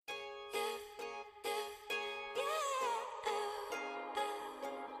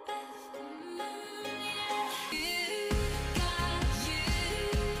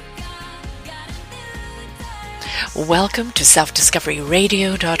Welcome to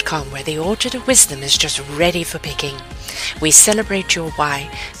selfdiscoveryradio.com, where the orchard of wisdom is just ready for picking. We celebrate your why,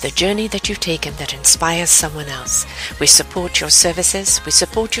 the journey that you've taken that inspires someone else. We support your services, we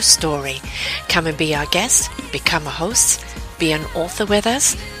support your story. Come and be our guest, become a host, be an author with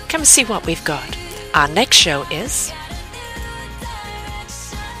us. Come and see what we've got. Our next show is...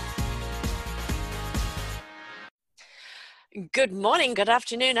 Good morning, good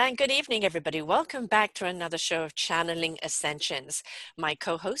afternoon, and good evening, everybody. Welcome back to another show of Channeling Ascensions. My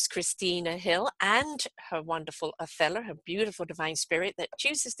co-host, Christina Hill, and her wonderful Othello, her beautiful divine spirit that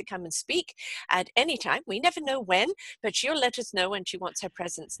chooses to come and speak at any time. We never know when, but she'll let us know when she wants her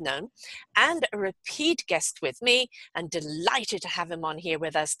presence known. And a repeat guest with me, and delighted to have him on here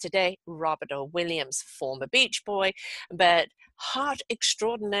with us today, Robert O. Williams, former Beach Boy, but heart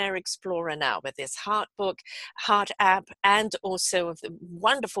extraordinaire explorer now with his heart book, heart app, and also of the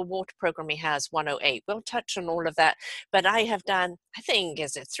wonderful water program he has, 108. We'll touch on all of that, but I have done, I think,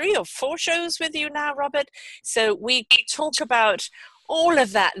 is it 3 or 4 shows with you now, Robert? So we talk about all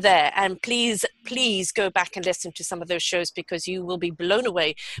of that there, and please go back and listen to some of those shows, because you will be blown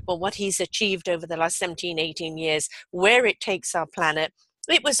away by what he's achieved over the last 17, 18 years, where it takes our planet.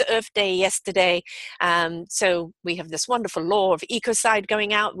 It was Earth Day yesterday, so we have this wonderful law of ecocide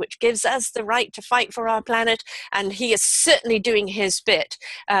going out, which gives us the right to fight for our planet, and he is certainly doing his bit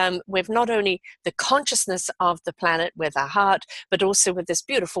with not only the consciousness of the planet with our heart, but also with this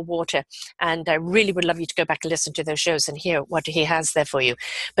beautiful water. And I really would love you to go back and listen to those shows and hear what he has there for you.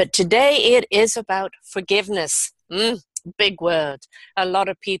 But today it is about forgiveness. Big word. A lot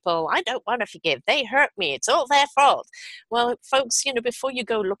of people, I don't want to forgive. They hurt me. It's all their fault. Well, folks, before you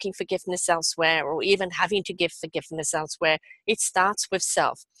go looking forgiveness elsewhere, or even having to give forgiveness elsewhere, it starts with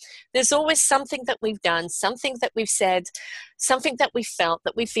self. There's always something that we've done, something that we've said, something that we felt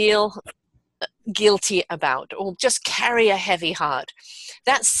that we feel guilty about, or just carry a heavy heart.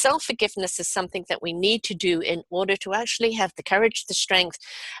 That self-forgiveness is something that we need to do in order to actually have the courage, the strength,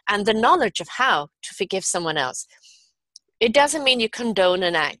 and the knowledge of how to forgive someone else. It doesn't mean you condone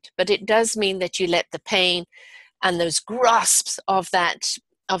an act, but it does mean that you let the pain and those grasps of that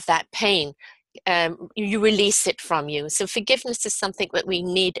pain, you release it from you. So forgiveness is something that we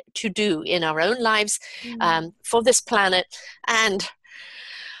need to do in our own lives, for this planet. And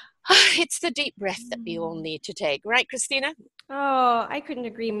it's the deep breath that we all need to take. Right, Christina? Oh, I couldn't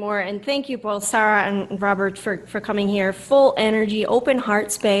agree more. And thank you both, Sarah and Robert, for coming here. Full energy, open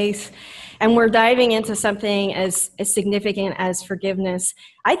heart space. And we're diving into something as significant as forgiveness.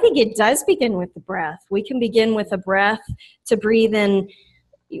 I think it does begin with the breath. We can begin with a breath to breathe in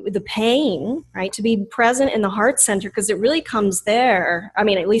the pain, right? To be present in the heart center, because it really comes there. I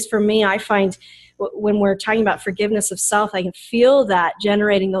mean, at least for me, I find when we're talking about forgiveness of self, I can feel that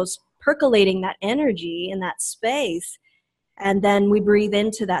generating percolating that energy in that space. And then we breathe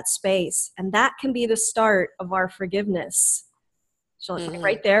into that space. And that can be the start of our forgiveness. So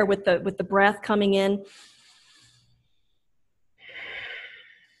right there with the breath coming in.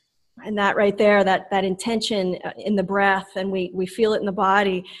 And that right there, that intention in the breath, and we feel it in the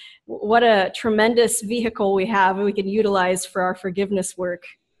body. What a tremendous vehicle we have and we can utilize for our forgiveness work.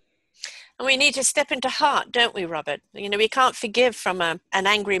 And we need to step into heart, don't we, Robert? We can't forgive from an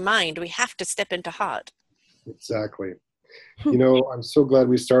angry mind. We have to step into heart. Exactly. I'm so glad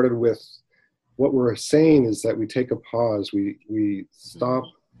we started with what we're saying is that we take a pause. We stop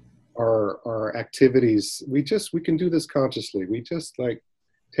our activities. We can do this consciously. We just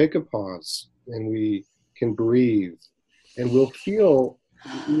take a pause, and we can breathe, and we'll feel.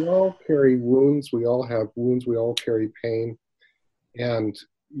 We all carry wounds. We all have wounds. We all carry pain. And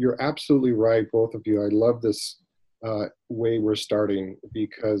you're absolutely right, both of you. I love this way we're starting,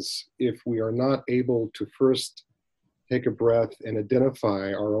 because if we are not able to first take a breath and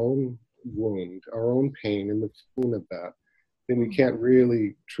identify our own wound, our own pain, and the feeling of that, then we can't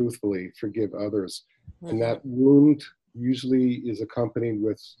really truthfully forgive others. And that wound usually is accompanied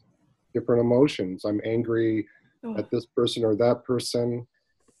with different emotions. I'm angry at this person or that person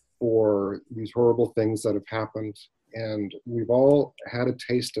for these horrible things that have happened. And we've all had a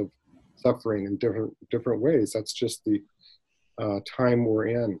taste of suffering in different ways. That's just the time we're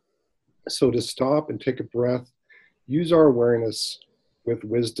in. So to stop and take a breath, use our awareness with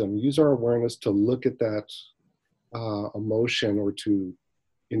wisdom, use our awareness to look at that emotion, or to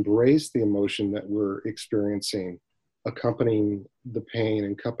embrace the emotion that we're experiencing, accompanying the pain,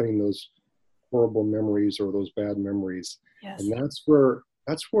 accompanying those horrible memories or those bad memories. Yes. And that's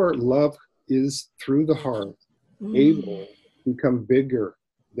where love is, through the heart, able to become bigger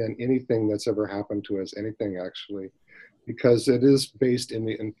than anything that's ever happened to us, anything actually, because it is based in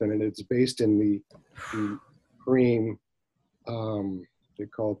the infinite. It's based in the supreme, they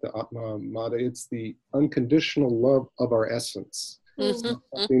call it the Atma Mada. It's the unconditional love of our essence. It's not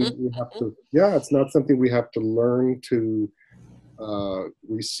something we have to, it's not something we have to learn to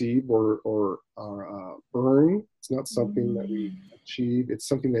receive or earn. It's not something that we achieve. It's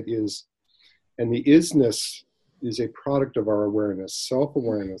something that is. And the isness is a product of our awareness,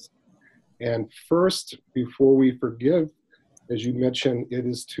 self-awareness. And first, before we forgive, as you mentioned, it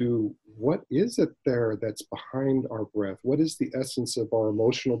is to, what is it there that's behind our breath? What is the essence of our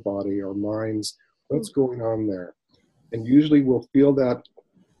emotional body, our minds? What's going on there? And usually we'll feel that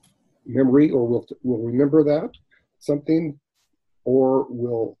memory, or we'll remember that something, or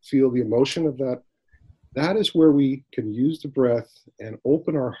we'll feel the emotion of that. That is where we can use the breath and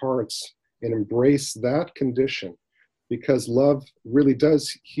open our hearts and embrace that condition, because love really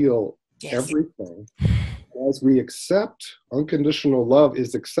does heal everything. As we accept, unconditional love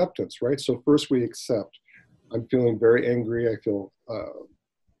is acceptance, right? So first we accept. I'm feeling very angry. I feel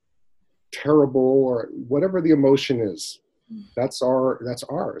terrible, or whatever the emotion is. That's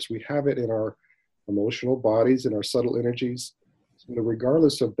ours. We have it in our emotional bodies, in our subtle energies. So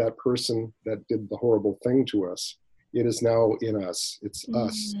regardless of that person that did the horrible thing to us, it is now in us. It's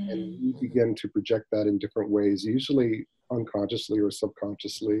us. And we begin to project that in different ways, usually unconsciously or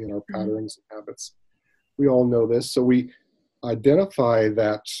subconsciously in our patterns and habits. We all know this. So we identify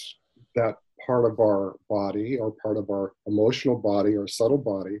that part of our body, or part of our emotional body, or subtle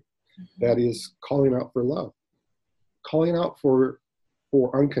body, that is calling out for love, calling out for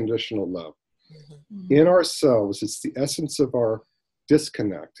unconditional love. In ourselves, it's the essence of our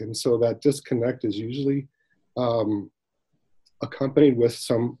disconnect. And so that disconnect is usually accompanied with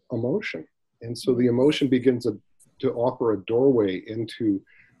some emotion. And so the emotion begins to offer a doorway into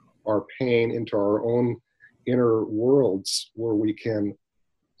our pain, into our own inner worlds, where we can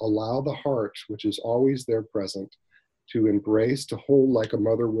allow the heart, which is always there present, to embrace, to hold like a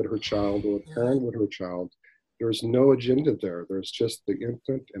mother would her child, or a parent would her child. There's no agenda there. There's just the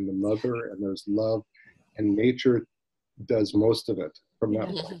infant and the mother, and there's love, and nature does most of it from that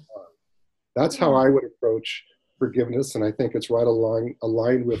point on. That's how I would approach forgiveness, and I think it's right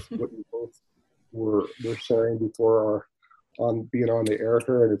aligned with what you both were sharing before being on the air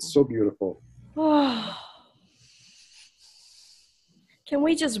here, and it's so beautiful. Can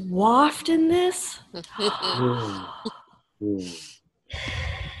we just waft in this?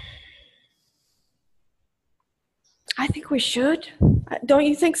 I think we should. Don't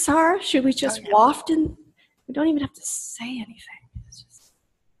you think, Sarah? Should we just waft in? We don't even have to say anything. It's just...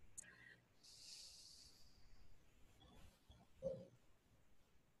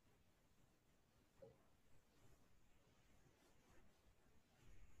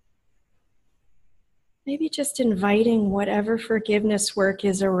 Maybe just inviting whatever forgiveness work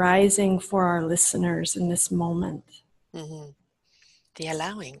is arising for our listeners in this moment. The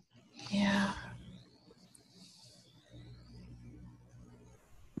allowing. Yeah.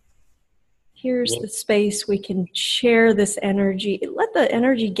 Here's the space we can share this energy. Let the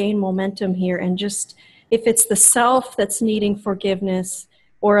energy gain momentum here, and just, if it's the self that's needing forgiveness,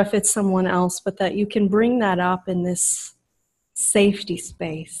 or if it's someone else, but that you can bring that up in this safety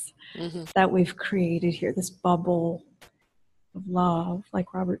space that we've created here, this bubble of love.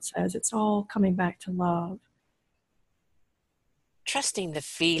 Like Robert says, it's all coming back to love. Trusting the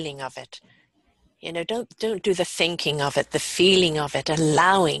feeling of it. You know, don't do the thinking of it, the feeling of it,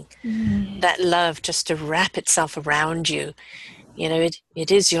 allowing that love just to wrap itself around you. You know,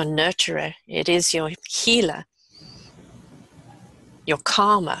 it is your nurturer, it is your healer, your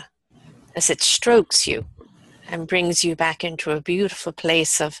calmer, as it strokes you and brings you back into a beautiful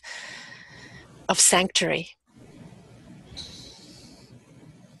place of sanctuary.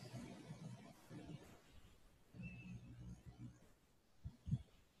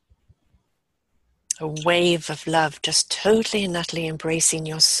 A wave of love just totally and utterly embracing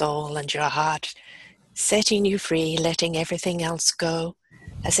your soul and your heart, setting you free, letting everything else go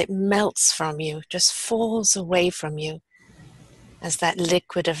as it melts from you, just falls away from you, as that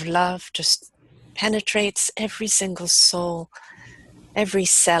liquid of love just penetrates every single soul, every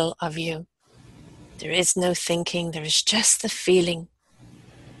cell of you. There is no thinking, there is just the feeling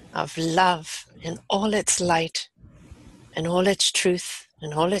of love in all its light and all its truth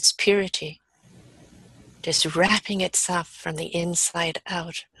and all its purity, just wrapping itself from the inside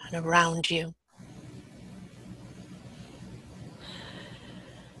out and around you.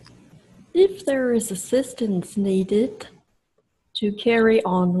 If there is assistance needed to carry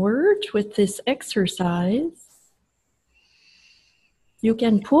onward with this exercise, you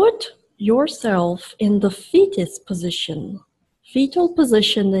can put yourself in the fetus position. Fetal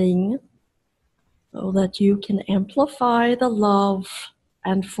positioning so that you can amplify the love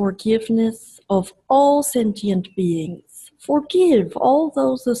and forgiveness of all sentient beings. Forgive all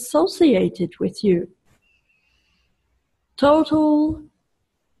those associated with you. Total,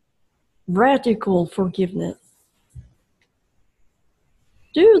 radical forgiveness.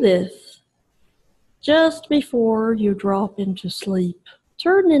 Do this just before you drop into sleep.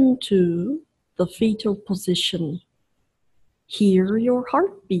 Turn into the fetal position. Hear your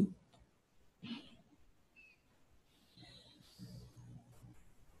heartbeat.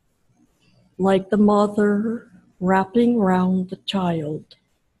 Like the mother wrapping round the child,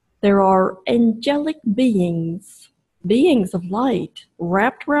 there are angelic beings, beings of light,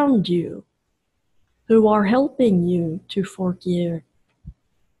 wrapped round you, who are helping you to forgive.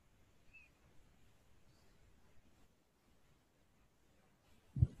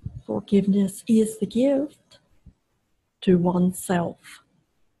 Forgiveness is the gift to oneself.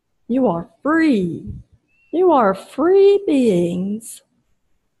 You are free. You are free beings.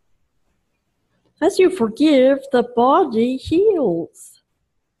 As you forgive, the body heals.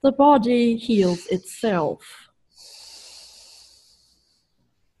 The body heals itself.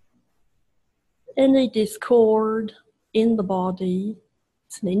 Any discord in the body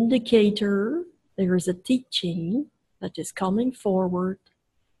is an indicator there is a teaching that is coming forward,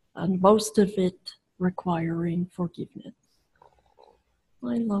 and most of it requiring forgiveness.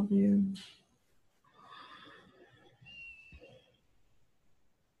 I love you.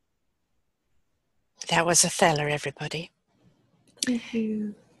 That was Othello, everybody. Thank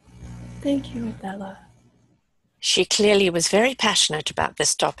you. Thank you, Adela. She clearly was very passionate about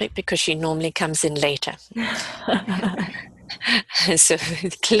this topic because she normally comes in later. So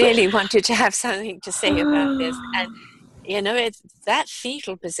clearly wanted to have something to say about this. And you know, that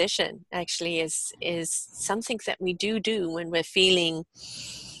fetal position actually is something that we do when we're feeling,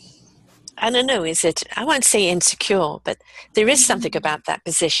 I don't know, I won't say insecure, but there is something about that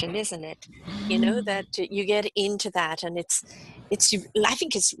position, isn't it? You know, that you get into that, and I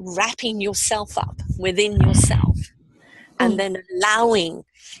think it's wrapping yourself up within yourself, and then allowing,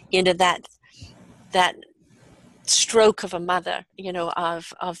 you know, that stroke of a mother, you know,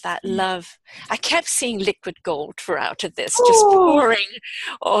 of that love. I kept seeing liquid gold throughout of this, just pouring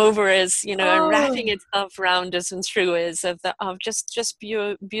over us, you know, and wrapping itself around us and through us of just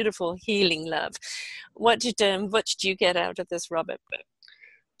pure, beautiful healing love. What did you get out of this, Robert?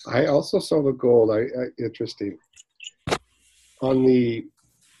 I also saw the gold. Interesting. On the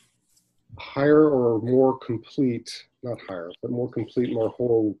higher or more complete, not higher, but more complete, more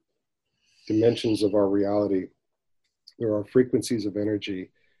whole dimensions of our reality, there are frequencies of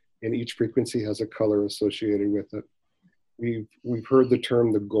energy, and each frequency has a color associated with it. We've heard the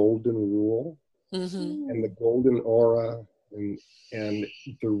term the golden rule, and the golden aura, and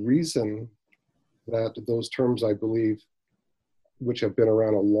the reason that those terms, I believe, which have been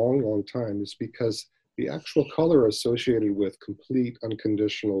around a long, long time, is because the actual color associated with complete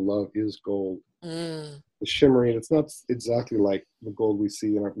unconditional love is gold. The shimmering, it's not exactly like the gold we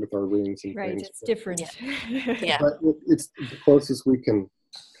see with our rings and right, things. it's different. Yeah. But it's the closest we can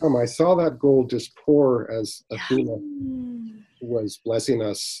come. I saw that gold just pour as Athena was blessing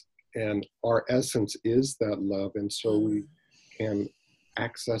us, and our essence is that love, and so we can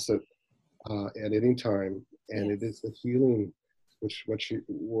access it at any time, and it is the healing, which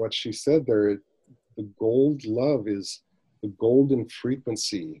what she said there. The gold love is the golden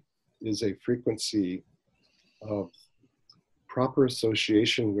frequency, is a frequency of proper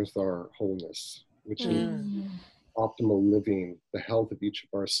association with our wholeness, which is optimal living, the health of each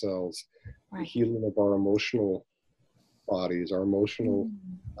of our cells, the healing of our emotional bodies, our emotional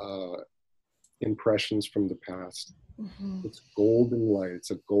impressions from the past. It's golden light.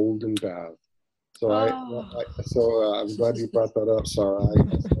 It's a golden bath. So I'm glad you brought that up, Sarah. I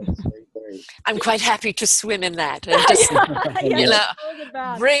said the same thing. I'm quite happy to swim in that and just you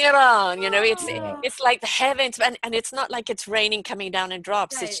know, bring it on. You know, it's like the heavens, and it's not like it's raining coming down in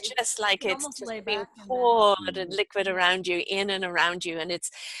drops. Right. It's just like it's just being back and poured and liquid around you, in and around you, and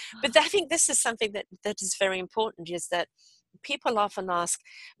it's. But I think this is something that is very important. Is that people often ask,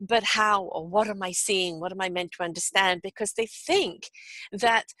 but how, or what am I seeing? What am I meant to understand? Because they think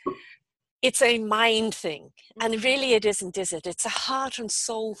that it's a mind thing, and really it isn't, is it? It's a heart and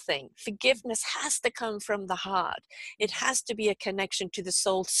soul thing. Forgiveness has to come from the heart. It has to be a connection to the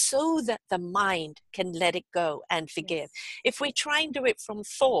soul so that the mind can let it go and forgive. If we try and do it from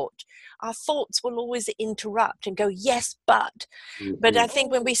thought, our thoughts will always interrupt and go, yes, but I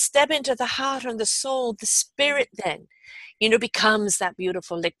think when we step into the heart and the soul, the spirit then, you know, becomes that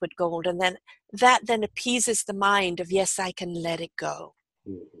beautiful liquid gold, and then that then appeases the mind of, yes, I can let it go.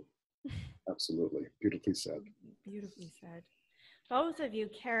 Absolutely. Beautifully said. Beautifully said. Both of you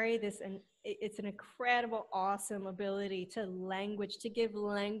carry this, and it's an incredible, awesome ability to give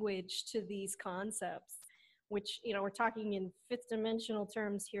language to these concepts, which, we're talking in fifth dimensional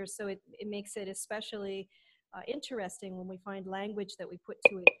terms here. So it makes it especially interesting when we find language that we put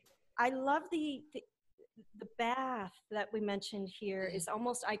to it. I love the bath that we mentioned here is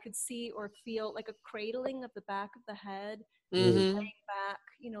almost, I could see or feel like a cradling of the back of the head,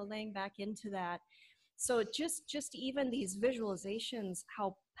 laying back into that. So just even these visualizations,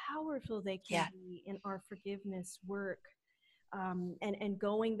 how powerful they can be in our forgiveness work, and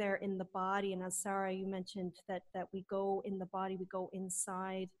going there in the body. And as Sarah, you mentioned that we go in the body, we go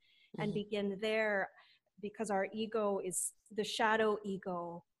inside and begin there, because our ego is the shadow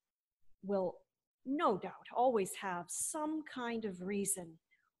ego will no doubt always have some kind of reason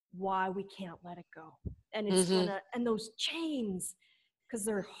why we can't let it go. And it's and those chains, because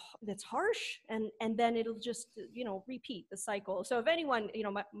that's harsh, and then it'll just repeat the cycle. So if anyone,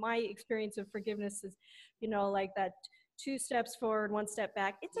 my experience of forgiveness is like that 2 steps forward, 1 step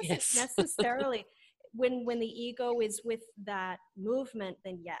back. It doesn't necessarily when the ego is with that movement,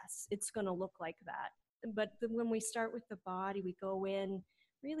 then yes, it's going to look like that. But when we start with the body, we go in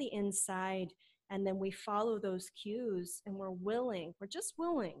really inside, and then we follow those cues, and we're just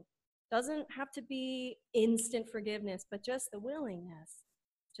willing. Doesn't have to be instant forgiveness, but just the willingness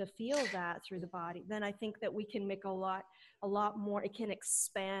to feel that through the body. Then I think that we can make a lot more. It can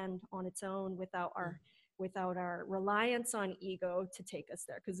expand on its own without our reliance on ego to take us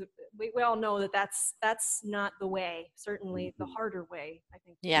there, because we all know that that's not the way. Certainly the harder way, I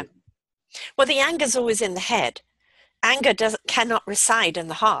think. Yeah. Well, the anger's always in the head. Anger cannot reside in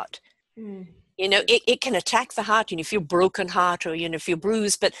the heart. It can attack the heart, if you're broken heart, or, if you're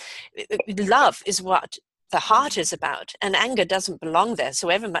bruised, but love is what the heart is about, and anger doesn't belong there. So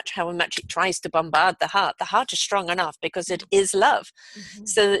however much it tries to bombard the heart is strong enough because it is love.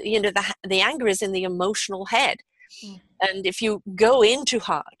 So, the anger is in the emotional head. And if you go into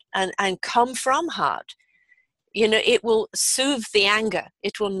heart and come from heart, it will soothe the anger.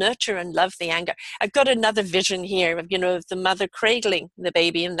 It will nurture and love the anger. I've got another vision here of, of the mother cradling the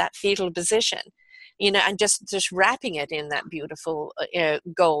baby in that fetal position, and just wrapping it in that beautiful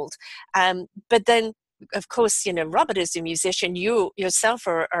gold. But then, of course, Robert is a musician. You yourself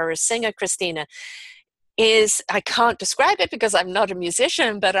are a singer, Christina. I can't describe it because I'm not a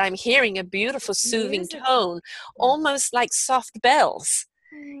musician, but I'm hearing a beautiful soothing tone, almost like soft bells.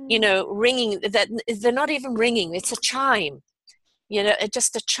 Ringing, that they're not even ringing, it's a chime,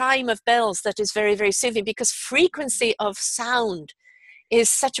 just a chime of bells that is very, very soothing, because frequency of sound is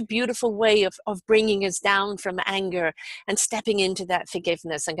such a beautiful way of bringing us down from anger and stepping into that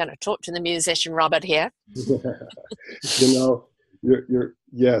forgiveness. I'm going to talk to the musician Robert here. You're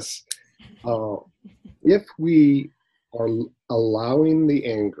yes. If we are allowing the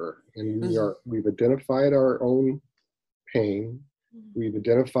anger, and we've identified our own pain, we've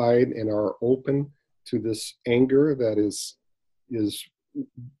identified and are open to this anger that is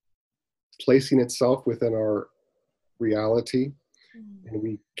placing itself within our reality, and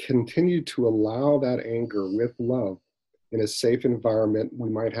we continue to allow that anger with love in a safe environment. We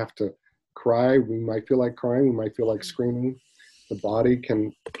might have to cry, we might feel like crying, we might feel like screaming. The body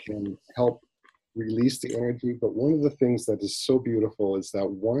can help release the energy. But one of the things that is so beautiful is that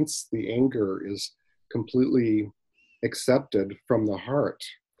once the anger is completely accepted from the heart,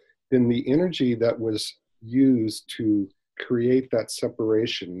 then the energy that was used to create that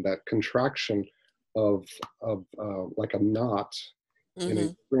separation, that contraction of like a knot in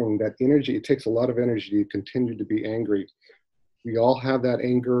a string, that energy, it takes a lot of energy to continue to be angry. We all have that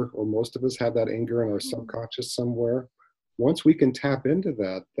anger, or most of us have that anger in our subconscious somewhere. Once we can tap into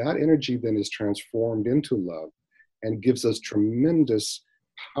that energy then is transformed into love and gives us tremendous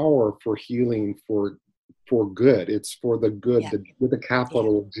power for healing, for good. It's for the good, with a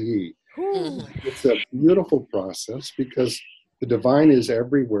capital G. It's a beautiful process because the divine is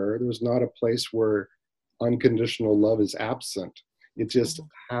everywhere. There's not a place where unconditional love is absent. It just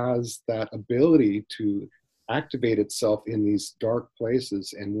has that ability to activate itself in these dark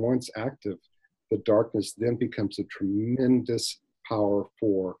places. And once active, the darkness then becomes a tremendous power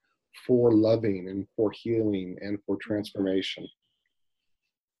for loving and for healing and for transformation.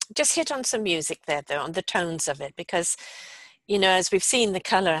 Just hit on some music there, though, on the tones of it, because, as we've seen the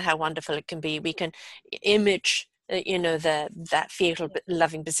color, how wonderful it can be. We can image, that fetal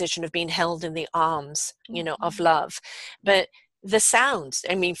loving position of being held in the arms, of love. But the sounds,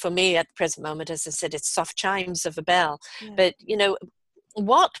 for me at the present moment, as I said, it's soft chimes of a bell. But,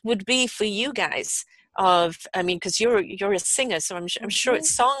 what would be for you guys I mean, because you're a singer, so I'm sure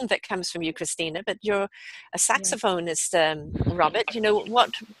it's song that comes from you, Christina, but you're a saxophonist, Robert. You know,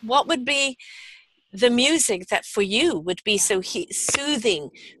 what would be the music that for you would be so soothing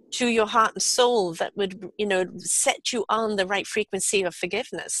to your heart and soul, that would, you know, set you on the right frequency of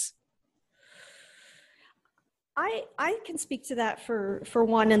forgiveness? I can speak to that for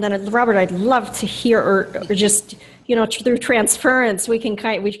one, and then Robert, I'd love to hear, or just, you know, through transference, we can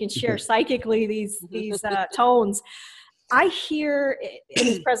share psychically these tones. I hear in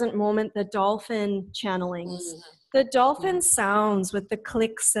this present moment the dolphin channelings, the dolphin sounds with the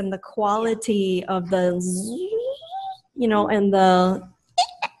clicks and the quality of the, you know, and the,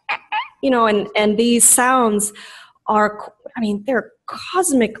 you know, and these sounds are, I mean, they're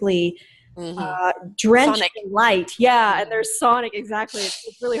cosmically drenched Sonic. in light. Yeah, and they're sonic, exactly.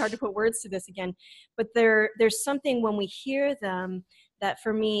 It's really hard to put words to this again. But there's something when we hear them that,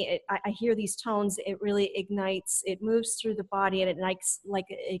 for me, I hear these tones, it really ignites, it moves through the body, and it ignites like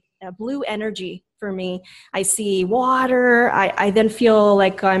a blue energy for me. I see water. I then feel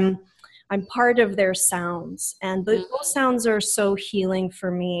like I'm part of their sounds, and those sounds are so healing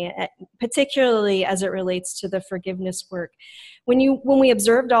for me, particularly as it relates to the forgiveness work. When we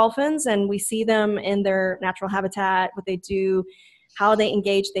observe dolphins and we see them in their natural habitat, what they do, how they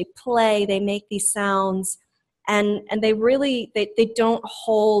engage, they play, they make these sounds, and they really, they don't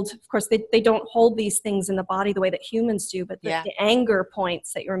hold, of course, they don't hold these things in the body the way that humans do, but the anger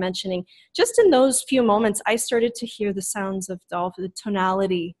points that you were mentioning, just in those few moments, I started to hear the sounds of dolphin, the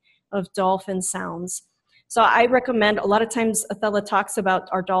tonality of dolphin sounds. So I recommend, a lot of times Othello talks about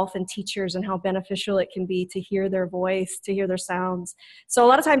our dolphin teachers and how beneficial it can be to hear their voice, to hear their sounds. So a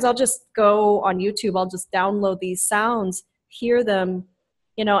lot of times I'll just go on YouTube, I'll just download these sounds, hear them,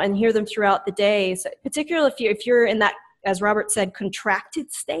 you know, and hear them throughout the day. So particularly if you're in that, as Robert said,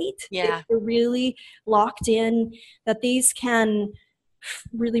 contracted state, if you're really locked in, that these can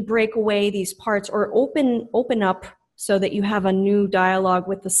really break away these parts, or open up, so that you have a new dialogue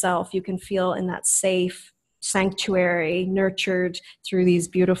with the self. You can feel in that safe sanctuary, nurtured through these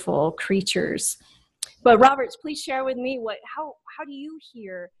beautiful creatures. But Robert, please share with me how do you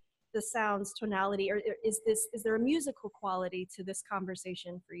hear the sounds, tonality, or is there a musical quality to this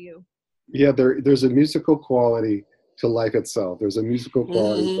conversation for you? Yeah, there's a musical quality to life itself. There's a musical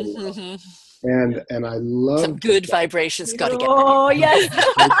quality to life. And I love some good vibrations. Got to get. Oh yes.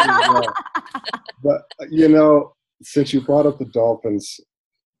 But you know, since you brought up the dolphins,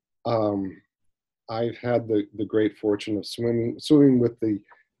 I've had the great fortune of swimming with the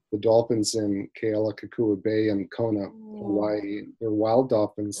dolphins in Kealakekua Bay and Kona, Hawaii. They're wild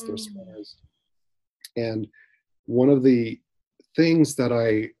dolphins. They're swimmers. And one of the things that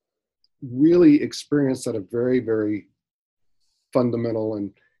I really experienced at a very, very fundamental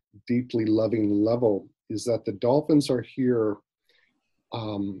and deeply loving level is that the dolphins are here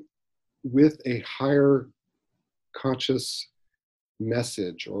with a higher conscious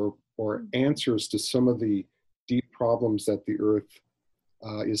message or answers to some of the deep problems that the earth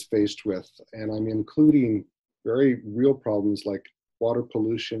is faced with. And I'm including very real problems like water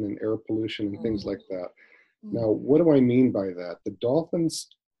pollution and air pollution and things like that. Now, what do I mean by that? The dolphins,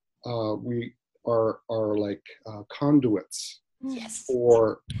 we are like conduits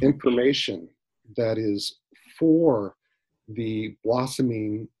for information that is for the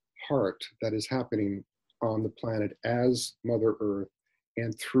blossoming heart that is happening on the planet as Mother Earth,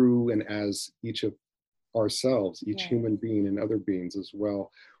 and through and as each of ourselves, each human being and other beings as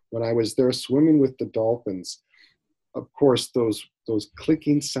well. When I was there swimming with the dolphins, of course, those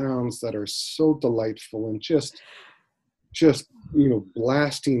clicking sounds that are so delightful and just you know,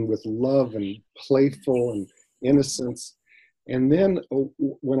 blasting with love and playful and innocence. And then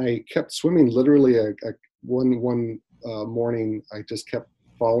when I kept swimming, literally one morning, I just kept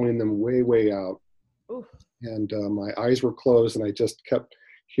following them way out. Ooh. And my eyes were closed and I just kept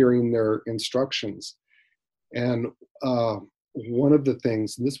hearing their instructions. And one of the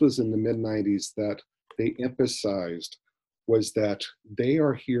things, and this was in the mid-90s, that they emphasized was that they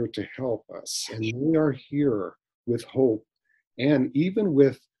are here to help us, and they are here with hope and even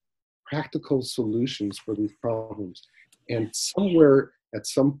with practical solutions for these problems. And somewhere at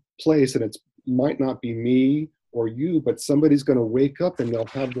some place, and it might not be me or you, but somebody's going to wake up and they'll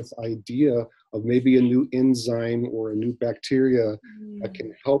have this idea of maybe a new enzyme or a new bacteria that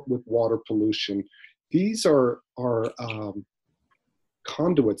can help with water pollution. These are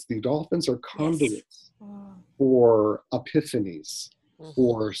conduits. The dolphins are conduits for epiphanies,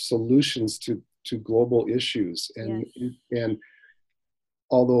 for solutions to global issues. And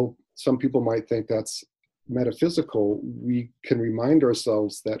although some people might think that's metaphysical, we can remind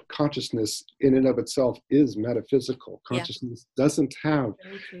ourselves that consciousness in and of itself is metaphysical. Consciousness doesn't have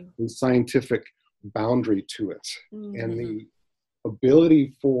a scientific boundary to it. And the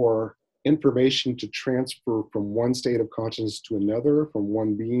ability for information to transfer from one state of consciousness to another, from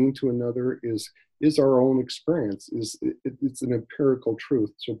one being to another, is our own experience. It's an empirical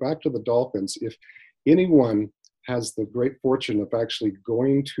truth. So back to the dolphins, if anyone has the great fortune of actually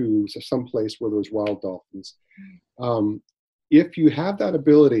going to some place where there's wild dolphins, if you have that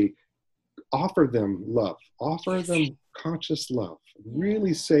ability, offer them love, offer them conscious love.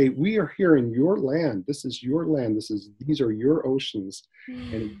 Really say, we are here in your land. This is your land. These are your oceans,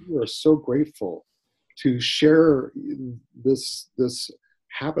 and we are so grateful to share this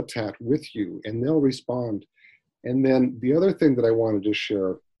habitat with you. And they'll respond. And then the other thing that I wanted to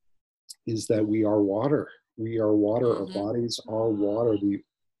share is that we are water. We are water. Our bodies are water.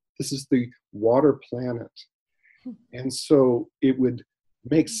 This is the water planet. And so it would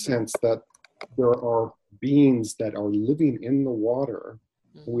make sense that there are beings that are living in the water.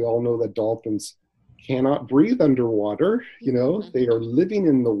 We all know that dolphins cannot breathe underwater. They are living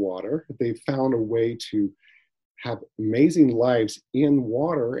in the water. They found a way to have amazing lives in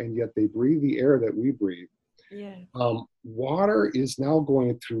water, and yet they breathe the air that we breathe. Water is now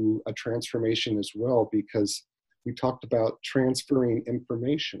going through a transformation as well, because we talked about transferring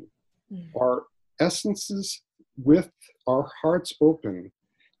information. Our essences, with our hearts open,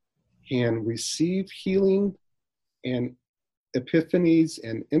 can receive healing and epiphanies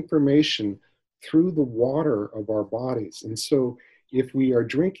and information through the water of our bodies. And so if we are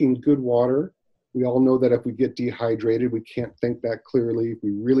drinking good water, we all know that if we get dehydrated, we can't think that clearly. If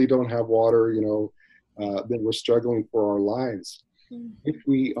we really don't have water, then we're struggling for our lives. If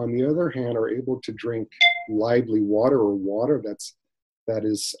we, on the other hand, are able to drink lively water, or water that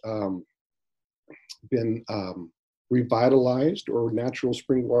is been revitalized, or natural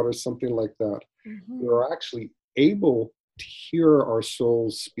spring water, something like that, we're actually able to hear our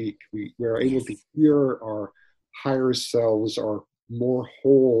souls speak. We're able to hear our higher selves, our more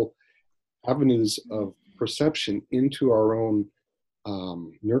whole avenues of perception into our own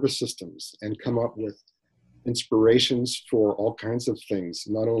nervous systems, and come up with inspirations for all kinds of things,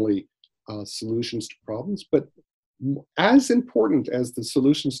 not only solutions to problems, but as important as the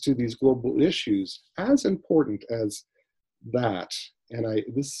solutions to these global issues, as important as that, and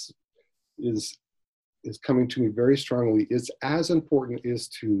this is coming to me very strongly, is as important is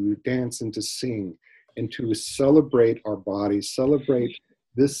to dance and to sing and to celebrate our bodies, celebrate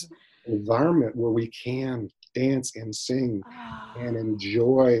this environment where we can dance and sing and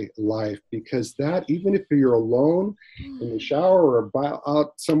enjoy life. Because that, even if you're alone in the shower or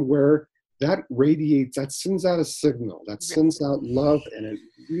out somewhere, that radiates, that sends out a signal, that sends out love, and it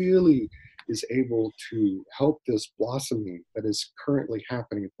really is able to help this blossoming that is currently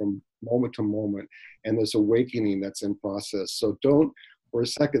happening from moment to moment, and this awakening that's in process. So don't for a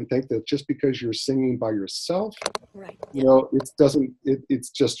second think that just because you're singing by yourself, it's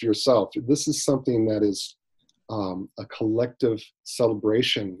just yourself. This is something that is a collective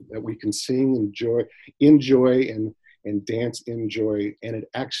celebration that we can sing, enjoy and dance in joy, and it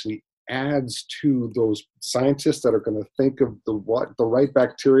actually adds to those scientists that are going to think of the right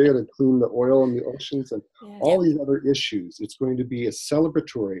bacteria to clean the oil in the oceans and all these other issues. It's going to be a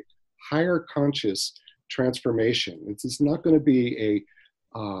celebratory, higher conscious transformation. It's not going to be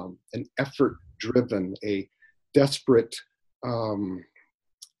an effort-driven, a desperate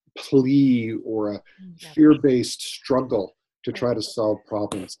plea or a fear-based struggle to try to solve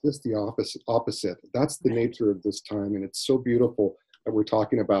problems. Just the opposite. That's the nature of this time, and it's so beautiful that we're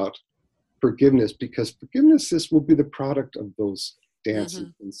talking about forgiveness, because forgiveness will be the product of those dances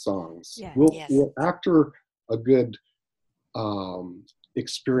and songs. We'll, after a good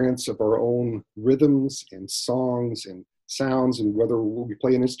experience of our own rhythms and songs and sounds, and whether we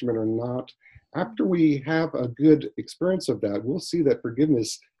play an instrument or not, after we have a good experience of that, we'll see that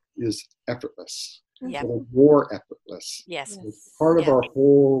forgiveness is effortless, more effortless. It's part of our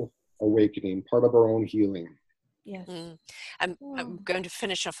whole awakening, part of our own healing. I'm going to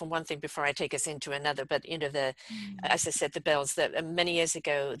finish off on one thing before I take us into another, but as I said, the bells, that many years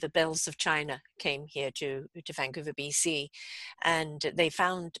ago, the bells of China came here to Vancouver, BC, and they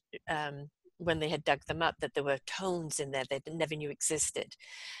found when they had dug them up that there were tones in there that they never knew existed.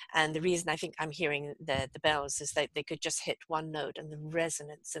 And the reason I think I'm hearing the bells is that they could just hit one note, and the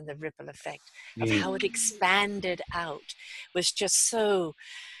resonance and the ripple effect of how it expanded out was just so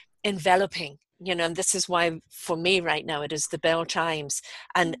enveloping. And this is why for me right now it is the bell chimes,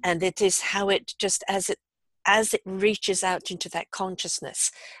 and it is how it just, as it as it reaches out into that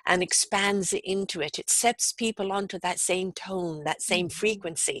consciousness and expands into it, it sets people onto that same tone, that same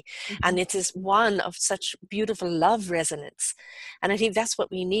frequency. And it is one of such beautiful love resonance. And I think that's what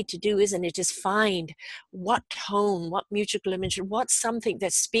we need to do, isn't it? Is find what tone, what musical image, what's something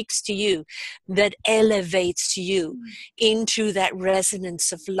that speaks to you, that elevates you into that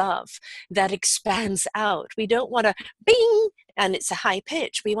resonance of love, that expands out. We don't want to bing, and it's a high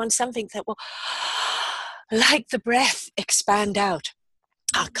pitch. We want something that will, like the breath, expand out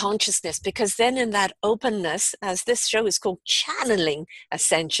our consciousness, because then in that openness, as this show is called Channeling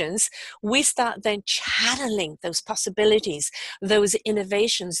Ascensions, we start then channeling those possibilities, those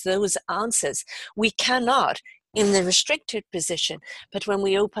innovations, those answers. We cannot in the restricted position, but when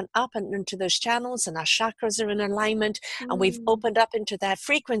we open up and into those channels and our chakras are in alignment and we've opened up into that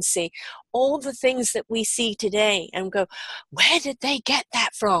frequency, all the things that we see today and go, where did they get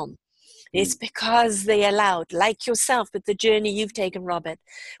that from? It's because they allowed, like yourself with the journey you've taken, Robert,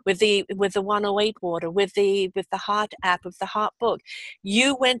 with the 108 water, with the Heart app, with the Heart book.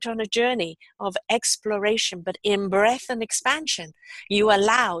 You went on a journey of exploration, but in breath and expansion, you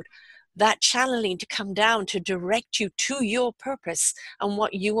allowed that channeling to come down to direct you to your purpose and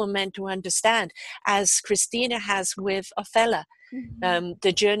what you were meant to understand, as Christina has with Othello.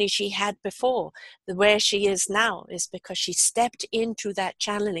 The journey she had before, where she is now, is because she stepped into that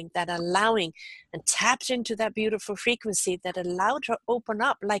channeling, that allowing, and tapped into that beautiful frequency that allowed her open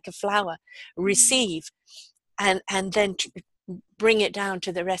up like a flower, receive, and then bring it down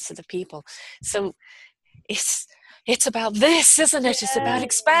to the rest of the people. So it's about this, isn't it? It's about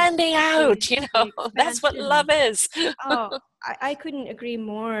expanding out, that's what love is. Oh, I couldn't agree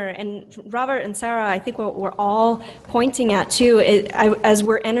more. And Robert and Sarah, I think what we're all pointing at too, as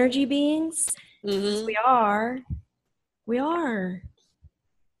we're energy beings, as we are.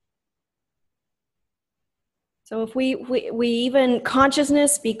 So if we even,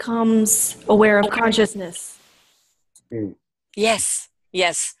 consciousness becomes aware of consciousness. Yes.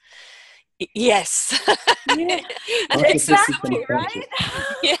 Yeah. Exactly, right?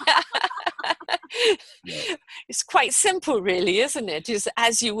 Yeah. It's quite simple, really, isn't it? Is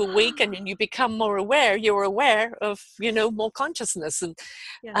as you awaken and you become more aware, you're aware of, more consciousness.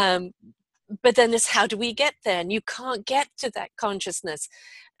 And but then it's, how do we get there? And you can't get to that consciousness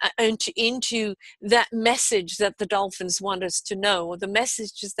into that message that the dolphins want us to know, or the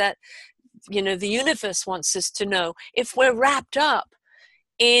messages that, the universe wants us to know, if we're wrapped up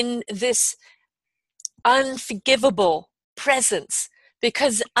in this unforgivable presence,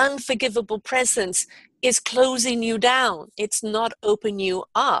 because unforgivable presence is closing you down. It's not opening you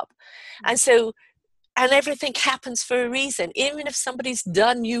up. And so, and everything happens for a reason. Even if somebody's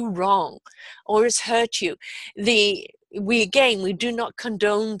done you wrong or has hurt you, we do not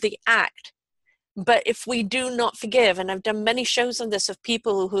condone the act. But if we do not forgive, and I've done many shows on this of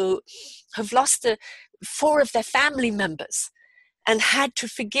people who have lost 4 of their family members and had to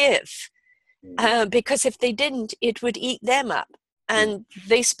forgive, because if they didn't, it would eat them up. And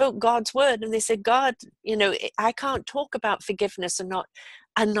they spoke God's word, and they said, God, I can't talk about forgiveness and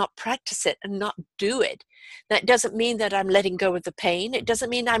not practice it and not do it. That doesn't mean that I'm letting go of the pain. It doesn't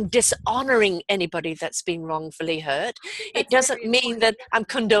mean I'm dishonoring anybody that's been wrongfully hurt. It doesn't mean that I'm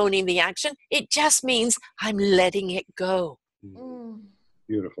condoning the action. It just means I'm letting it go.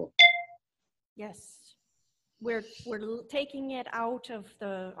 Beautiful. Yes. We're taking it out of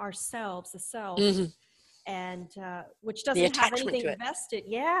ourselves, the self, and which doesn't have anything vested.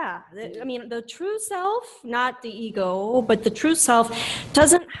 Yeah, I mean, the true self, not the ego, but the true self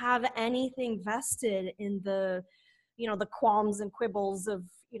doesn't have anything vested in the qualms and quibbles of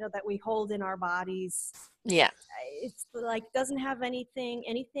that we hold in our bodies. Yeah, it's like doesn't have anything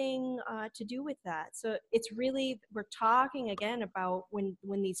to do with that. So it's really, we're talking again about when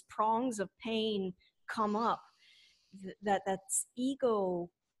these prongs of pain come up, that's ego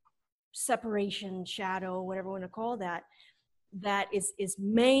separation, shadow, whatever you want to call that is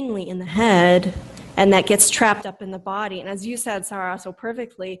mainly in the head, and that gets trapped up in the body. And as you said, Sarah, so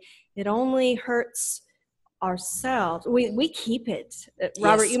perfectly, it only hurts ourselves. We keep it.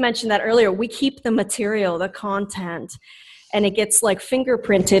 Robert, you mentioned that earlier. We keep the material, the content, and it gets like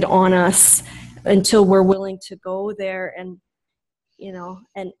fingerprinted on us until we're willing to go there. And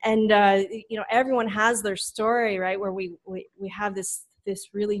everyone has their story, right? Where we have this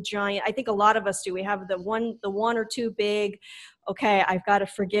really giant, I think a lot of us do. We have the one or two big, okay, I've got to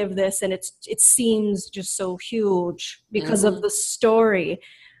forgive this. And it seems just so huge because of the story.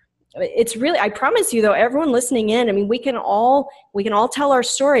 It's really, I promise you though, everyone listening in, I mean, we can all tell our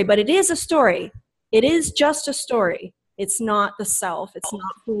story, but it is a story. It is just a story. It's not the self. It's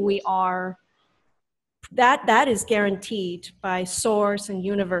not who we are that is guaranteed by source and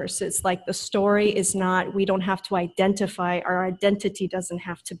universe. It's like the story is not, we don't have to identify, our identity doesn't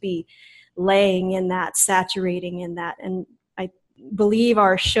have to be laying in that, saturating in that. And I believe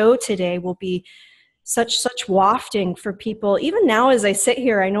our show today will be such wafting for people. Even now as I sit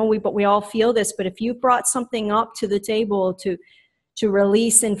here, I know we all feel this, but if you brought something up to the table to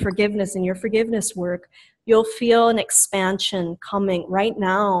release in forgiveness, in your forgiveness work, you'll feel an expansion coming right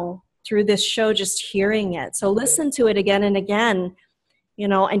now through this show, just hearing it. So listen to it again and again,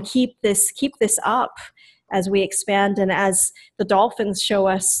 and keep this up as we expand. And as the dolphins show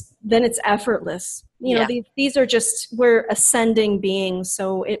us, then it's effortless. These are just, we're ascending beings.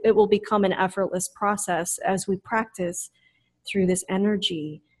 So it will become an effortless process as we practice through this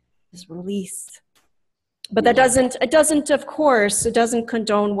energy, this release. But that doesn't, of course, it doesn't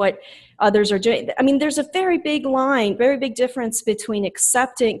condone what others are doing. I mean, there's a very big line, very big difference between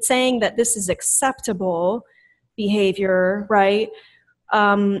saying that this is acceptable behavior, right?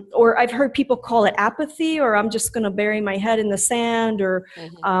 Or I've heard people call it apathy, or I'm just going to bury my head in the sand, or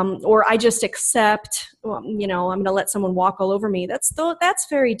I just accept, I'm going to let someone walk all over me. That's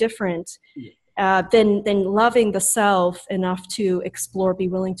very different than loving the self enough to explore, be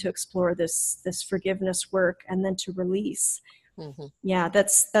willing to explore this forgiveness work, and then to release. Yeah,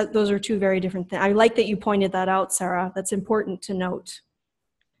 those are two very different things. I like that you pointed that out, Sarah. That's important to note.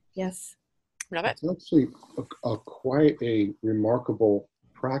 Yes. Robert? It's actually quite a remarkable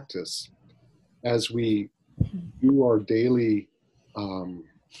practice as we do our daily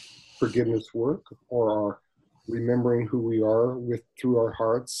forgiveness work, or our remembering who we are through our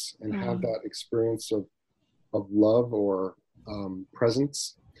hearts, and have that experience of love or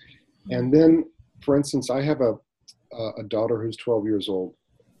presence. And then, for instance, I have a daughter who's 12 years old,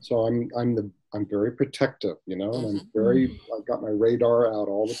 so I'm very protective, and I've got my radar out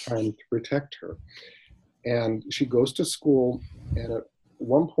all the time to protect her. And she goes to school, and at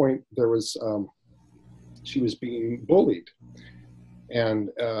one point she was being bullied, and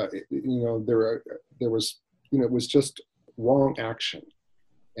there was, it was just wrong action.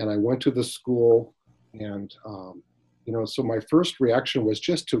 And I went to the school, and so my first reaction was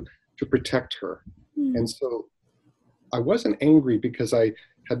just to protect her. And so I wasn't angry, because I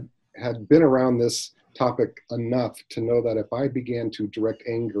had been around this topic enough to know that if I began to direct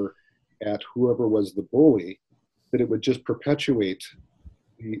anger at whoever was the bully, that it would just perpetuate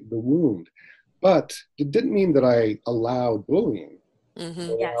the wound. But it didn't mean that I allowed bullying,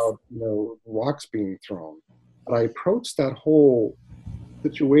 allowed rocks being thrown. But I approached that whole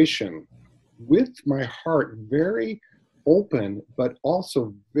situation with my heart very open, but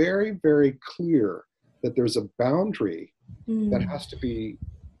also very, very clear that there's a boundary that has to be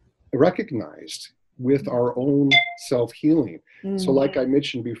recognized with our own self-healing. So like I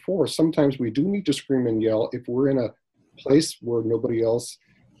mentioned before, sometimes we do need to scream and yell if we're in a place where nobody else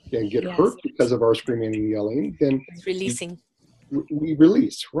can get hurt because of our screaming and yelling. Then releasing. We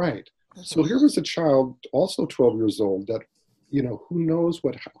release, right? So here was a child, also 12 years old, that who knows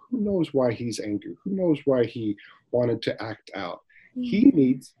why he's angry, who knows why he wanted to act out.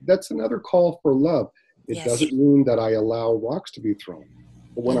 That's another call for love. It doesn't mean that I allow rocks to be thrown.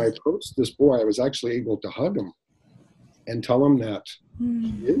 But when I approached this boy, I was actually able to hug him and tell him that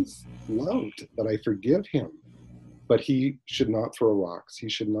he is loved, that I forgive him, but he should not throw rocks. He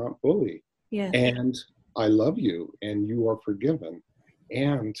should not bully. Yes. And I love you, and you are forgiven.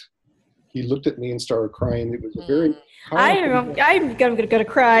 And he looked at me and started crying. It was a very I'm gonna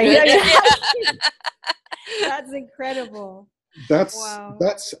cry. That's incredible.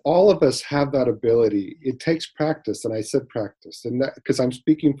 That's all of us have that ability. It takes practice, and I said practice, and that because I'm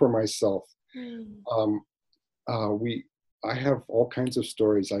speaking for myself. I have all kinds of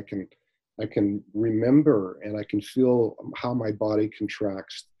stories. I can remember, and I can feel how my body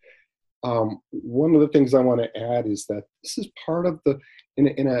contracts. One of the things I want to add is that this is part of in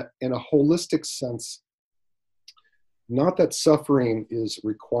a holistic sense. Not that suffering is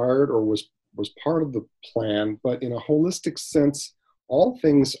required or was part of the plan, but in a holistic sense, all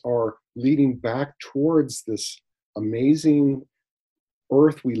things are leading back towards this amazing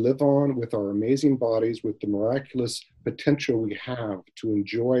earth we live on, with our amazing bodies, with the miraculous potential we have to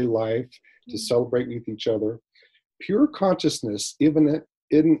enjoy life, to celebrate with each other. Pure consciousness, even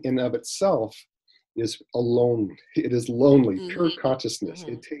in and of itself, is alone. It is lonely. Pure consciousness.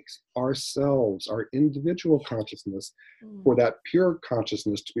 It takes ourselves, our individual consciousness, for that pure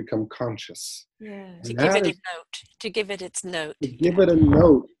consciousness to become conscious. To give it a note. To give it its note. To give it a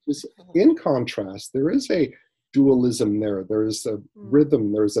note. In contrast, there is a dualism there. There is a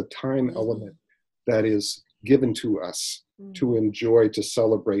rhythm. There is a time element that is given to us to enjoy, to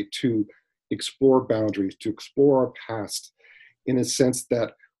celebrate, to explore boundaries, to explore our past, in a sense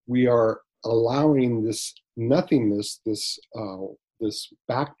that we are allowing this nothingness, this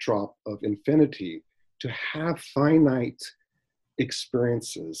backdrop of infinity, to have finite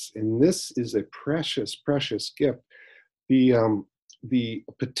experiences. And this is a precious, precious gift. The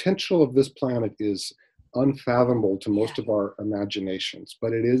potential of this planet is unfathomable to most of our imaginations,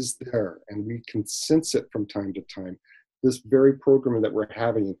 but it is there, and we can sense it from time to time. This very program that we're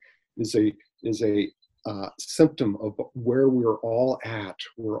having is a symptom of where we're all at.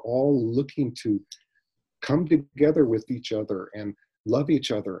 We're all looking to come together with each other and love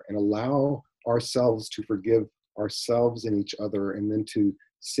each other and allow ourselves to forgive ourselves and each other, and then to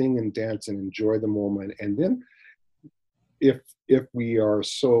sing and dance and enjoy the moment. And then if we are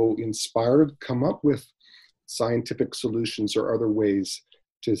so inspired, come up with scientific solutions or other ways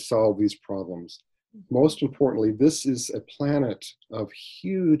to solve these problems. Most importantly, this is a planet of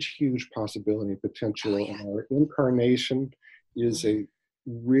huge, huge possibility and potential. And our incarnation is a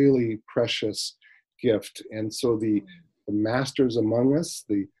really precious gift. And so the masters among us,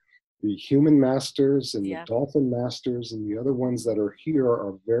 the human masters and the dolphin masters and the other ones that are here,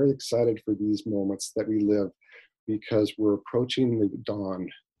 are very excited for these moments that we live, because we're approaching the dawn,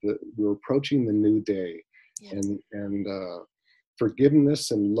 we're approaching the new day. And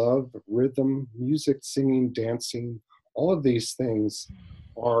forgiveness and love, rhythm, music, singing, dancing, all of these things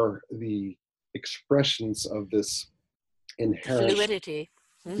are the expressions of this inherent fluidity,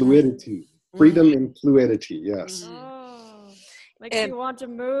 freedom and fluidity. Yes. Makes you want to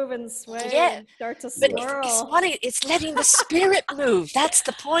move and sway and start to swirl. But it's letting the spirit move. That's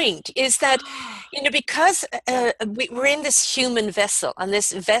the point, is that, because we're in this human vessel, and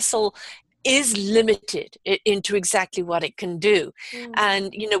this vessel is limited into exactly what it can do.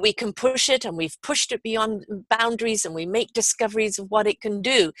 And, we can push it, and we've pushed it beyond boundaries, and we make discoveries of what it can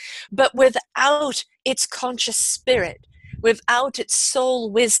do. But without its conscious spirit, without its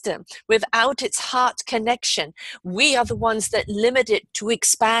soul wisdom, without its heart connection, we are the ones that limit it to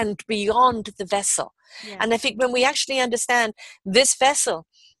expand beyond the vessel. And I think when we actually understand this vessel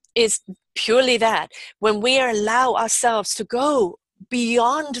is purely that, when we allow ourselves to go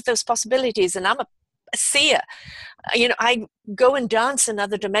beyond those possibilities, and I'm a seer, I go and dance in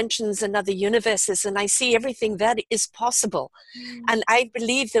other dimensions and other universes, and I see everything that is possible. And I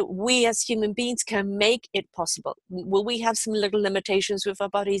believe that we as human beings can make it possible. Will we have some little limitations with our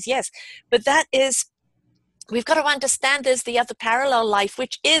bodies? Yes. But we've got to understand there's the other parallel life,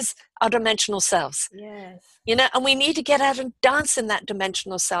 which is our dimensional selves. Yes. And we need to get out and dance in that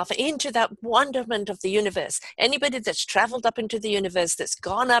dimensional self, into that wonderment of the universe. Anybody that's traveled up into the universe, that's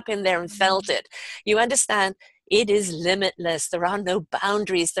gone up in there and felt it, you understand it is limitless. There are no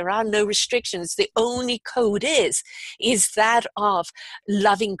boundaries. There are no restrictions. The only code is that of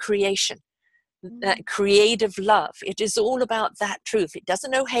loving creation, that creative love. It is all about that truth. It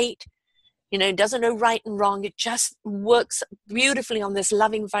doesn't know hate. It doesn't know right and wrong. It just works beautifully on this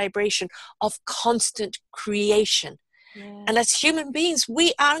loving vibration of constant creation. Yeah. And as human beings,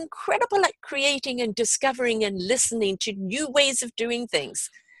 we are incredible at creating and discovering and listening to new ways of doing things.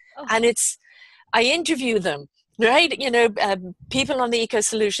 And I interview them, right? People on the Eco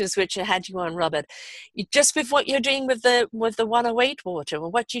Solutions, which I had you on, Robert, just with what you're doing with the 108 water, or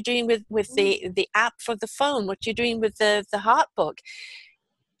what you're doing with the app for the phone, what you're doing with the heart book.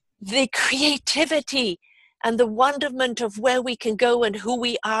 The creativity and the wonderment of where we can go and who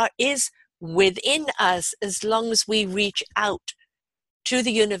we are is within us, as long as we reach out to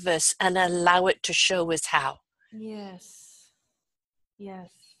the universe and allow it to show us how. Yes. Yes.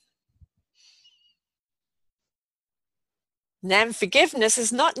 Then forgiveness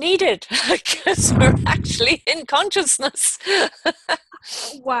is not needed, because we're actually in consciousness.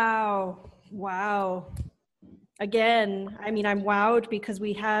 Wow. Again, I'm wowed, because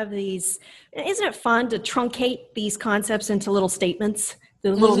we have these, isn't it fun to truncate these concepts into little statements,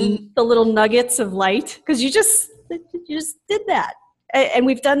 the little nuggets of light? Because you just did that. And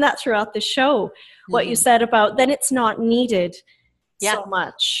we've done that throughout the show. What you said about, then it's not needed so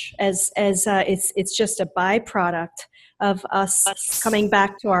much as it's just a byproduct of us coming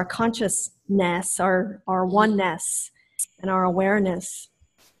back to our consciousness, our oneness, and our awareness.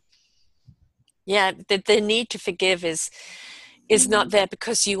 Yeah, the need to forgive is not there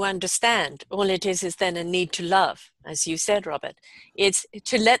because you understand. All it is then a need to love, as you said, Robert. It's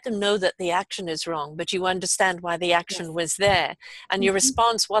to let them know that the action is wrong, but you understand why the action was there. And your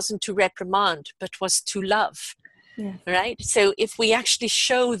response wasn't to reprimand, but was to love. Yeah. Right? So if we actually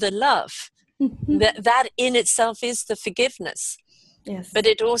show the love, that in itself is the forgiveness. Yes. But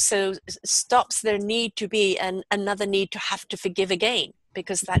it also stops their need to be another need to have to forgive again.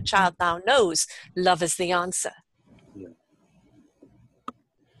 because that child now knows love is the answer. Yeah.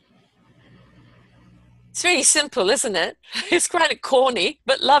 It's very simple, isn't it? It's kind of corny,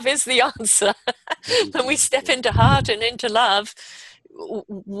 but love is the answer. When we step into heart and into love,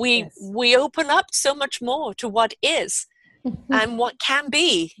 we open up so much more to what is and what can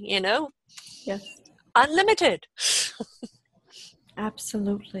be, Yes. Unlimited.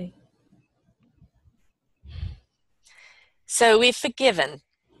 Absolutely. So we've forgiven.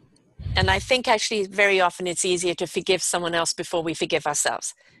 And I think actually very often it's easier to forgive someone else before we forgive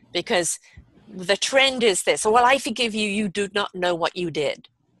ourselves, because the trend is this: well, I forgive you, you do not know what you did,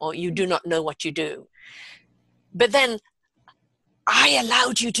 or you do not know what you do. But then I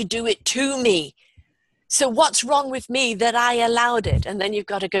allowed you to do it to me. So what's wrong with me that I allowed it? And then you've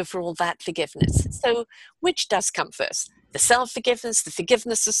got to go for all that forgiveness. So which does come first? The self-forgiveness, the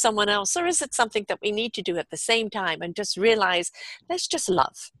forgiveness of someone else, or is it something that we need to do at the same time and just realize, let's just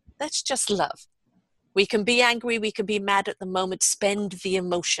love. Let's just love. We can be angry, we can be mad at the moment, spend the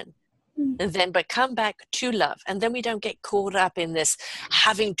emotion, and then but come back to love. And then we don't get caught up in this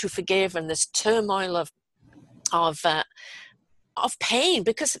having to forgive and this turmoil of pain,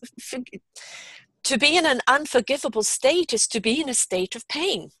 because to be in an unforgivable state is to be in a state of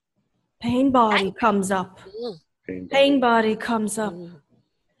pain. Pain body comes up. Pain body comes up.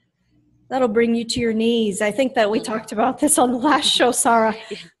 That'll bring you to your knees. I think that we talked about this on the last show, Sarah.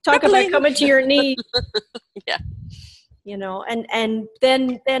 Talk about coming to your knees. Yeah. And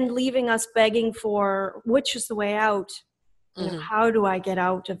then leaving us begging for which is the way out. How do I get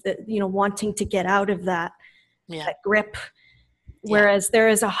out of the, wanting to get out of that grip? Whereas there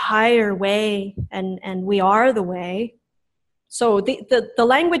is a higher way, and we are the way. So the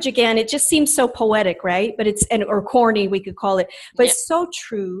language, again, it just seems so poetic, right? But or corny, we could call it. But it's so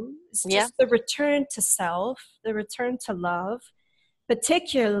true. It's just the return to self, the return to love,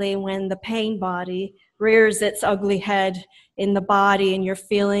 particularly when the pain body rears its ugly head in the body and you're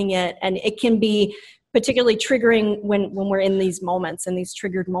feeling it. And it can be particularly triggering when we're in these moments, in these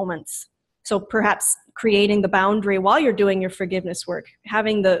triggered moments. So perhaps creating the boundary while you're doing your forgiveness work,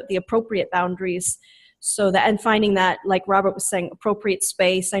 having the appropriate boundaries, so that, and finding that, like Robert was saying, appropriate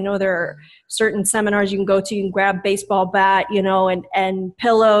space. I know there are certain seminars you can go to, you can grab baseball bat, and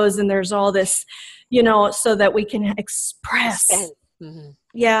pillows, and there's all this, so that we can express. So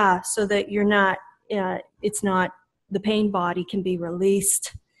that you're not, it's not, the pain body can be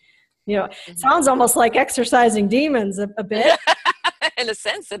released. It sounds almost like exercising demons a bit. In a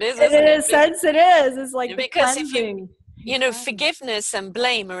sense it is. In a sense it is. It's like because if forgiveness and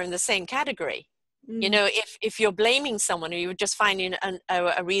blame are in the same category. If you're blaming someone, or you're just finding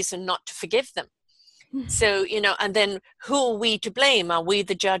a reason not to forgive them. So, and then who are we to blame? Are we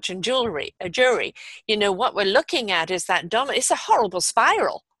the judge and jury? What we're looking at is that it's a horrible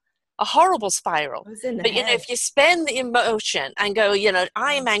spiral. But, if you spend the emotion and go,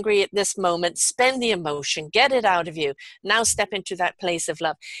 I'm angry at this moment, spend the emotion, get it out of you. Now step into that place of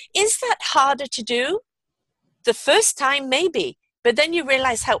love. Is that harder to do? The first time, maybe. But then you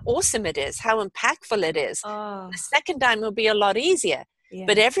realize how awesome it is, how impactful it is. The second time will be a lot easier. Yeah.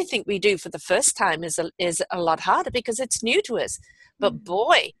 But everything we do for the first time is a lot harder because it's new to us. But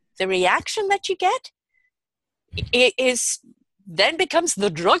boy, the reaction that you get then becomes the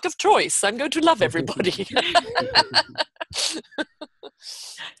drug of choice. I'm going to love everybody.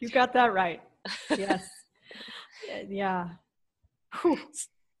 You got that right. Yes. Yeah. Whew.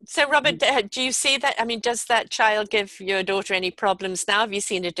 So, Robert, do you see that? I mean, does that child give your daughter any problems now? Have you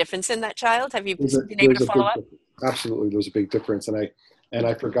seen a difference in that child? Have you been able to follow up? Absolutely, there's a big difference. And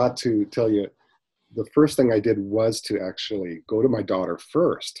I forgot to tell you, the first thing I did was to actually go to my daughter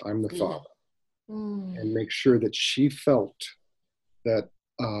first. I'm the father. And make sure that she felt that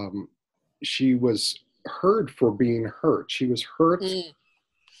she was heard for being hurt. She was hurt.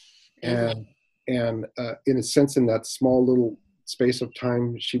 And in a sense, in that small little space of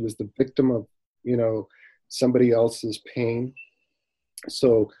time, she was the victim of somebody else's pain.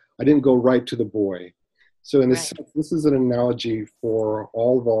 So I didn't go right to the boy. So in this sense, this is an analogy for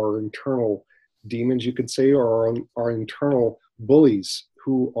all of our internal demons, you could say, or our internal bullies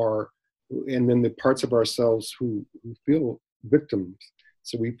and then the parts of ourselves who feel victims.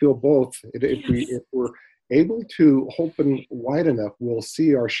 So we feel both. If we're able to open wide enough, we'll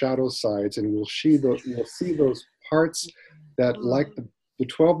see our shadow sides, and we'll see those parts that, like the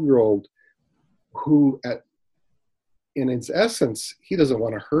 12-year-old, who in its essence, he doesn't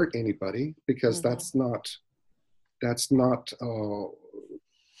want to hurt anybody, because that's not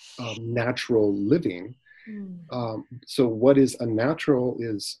natural living. So what is unnatural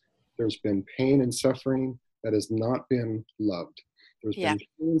is there's been pain and suffering that has not been loved. There's Yeah. been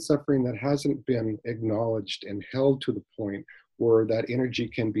pain and suffering that hasn't been acknowledged and held to the point where that energy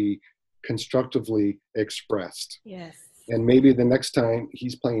can be constructively expressed. Yes. And maybe the next time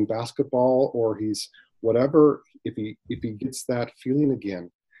he's playing basketball or he's whatever, if he gets that feeling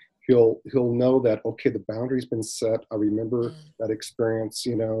again, he'll know that, okay, the boundary's been set. I remember that experience,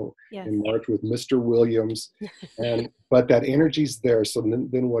 you know, Yes. in March with Mr. Williams, but that energy's there. So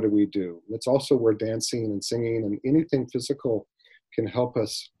then what do? It's also where dancing and singing and anything physical can help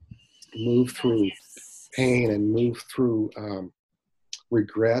us move through pain and move through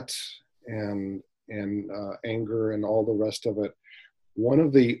regret and anger and all the rest of it. One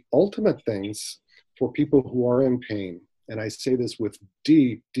of the ultimate things for people who are in pain, and I say this with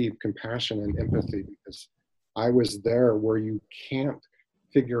deep, deep compassion and empathy, because I was there, where you can't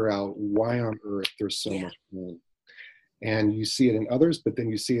figure out why on earth there's so much pain. And you see it in others, but then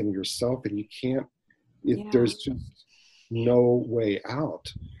you see it in yourself, and you can't, there's just no way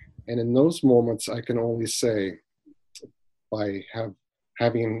out. And in those moments, I can only say, by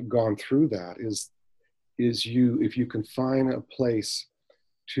having gone through that, is if you can find a place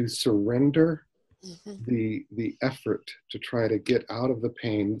to surrender the effort to try to get out of the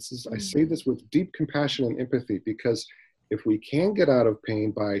pain. I say this with deep compassion and empathy, because if we can get out of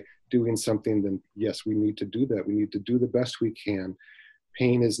pain by doing something, then yes, we need to do that. We need to do the best we can.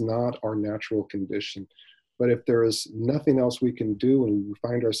 Pain is not our natural condition. But if there is nothing else we can do and we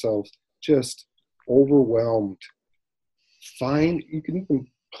find ourselves just overwhelmed, you can even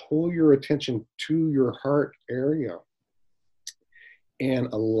pull your attention to your heart area and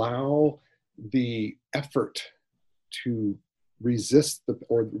allow the effort to resist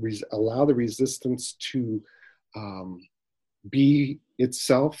allow the resistance to be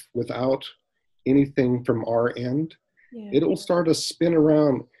itself without anything from our end. It will start to spin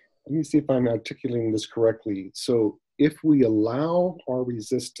around. Let me see if I'm articulating this correctly. So if we allow our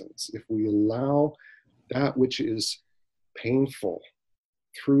resistance, if we allow that which is painful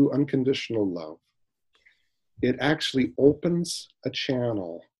through unconditional love, it actually opens a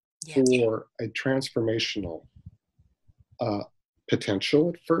channel for a transformational potential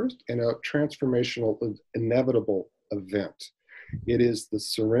at first, and a transformational inevitable event. It is the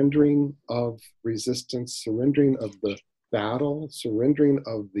surrendering of resistance, surrendering of the battle, surrendering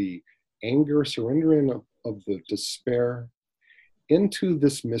of the anger, surrendering of the despair into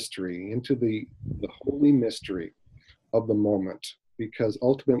this mystery, into the holy mystery of the moment. Because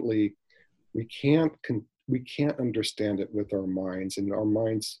ultimately we can't understand it with our minds, and our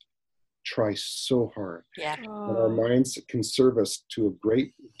minds try so hard. But our minds can serve us to a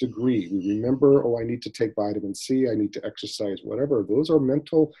great degree. We remember, I need to take vitamin C, I need to exercise, whatever. Those are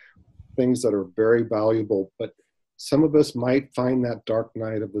mental things that are very valuable, but some of us might find that dark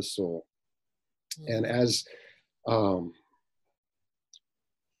night of the soul. And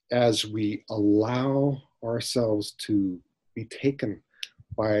as we allow ourselves to be taken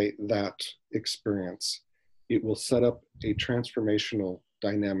by that experience, it will set up a transformational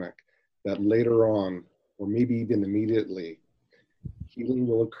dynamic that later on, or maybe even immediately, healing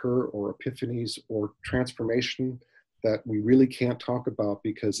will occur, or epiphanies, or transformation that we really can't talk about,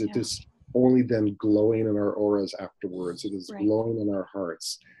 because it is only then glowing in our auras afterwards. It is glowing in our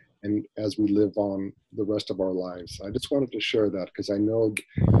hearts, and as we live on the rest of our lives. I just wanted to share that, because I know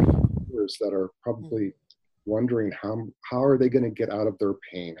viewers that are probably wondering how are they going to get out of their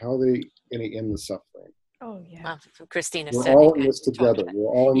pain? How are they going to end the suffering? Oh, yeah. Well, Christina, we're all in this together.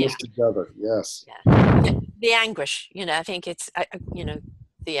 We're all in this together. Yes. The anguish, I think it's,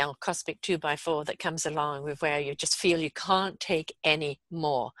 the cosmic 2x4 that comes along with where you just feel you can't take any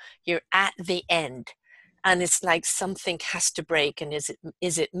more. You're at the end. And it's like something has to break. And is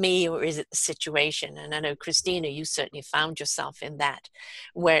it me, or is it the situation? And I know, Christina, you certainly found yourself in that,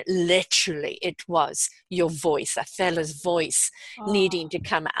 where literally it was your voice, Othello's voice, needing to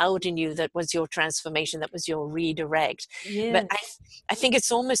come out in you. That was your transformation. That was your redirect. But I think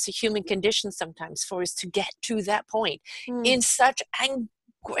it's almost a human condition sometimes for us to get to that point in such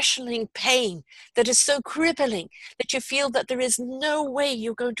anguishing pain that is so crippling that you feel that there is no way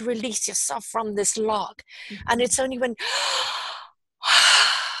you're going to release yourself from this log. And it's only when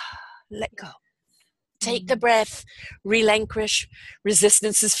let go, take the breath, relinquish,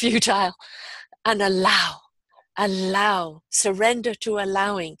 resistance is futile, and allow, surrender to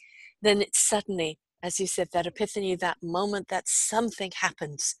allowing, then it's suddenly, as you said, that epiphany, that moment that something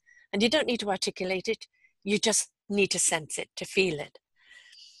happens. And you don't need to articulate it, you just need to sense it, to feel it.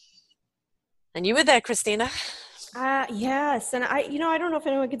 And you were there, Christina. Yes. And I don't know if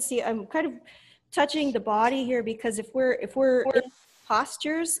anyone can see, I'm kind of touching the body here, because if we're in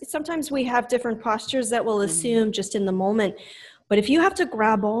postures, sometimes we have different postures that we'll assume just in the moment. But if you have to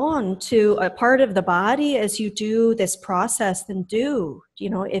grab on to a part of the body as you do this process, then do,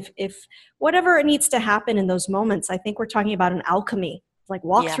 if whatever needs to happen in those moments, I think we're talking about an alchemy, like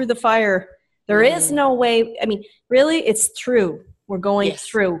walk through the fire. There is no way. I mean, really, it's through. We're going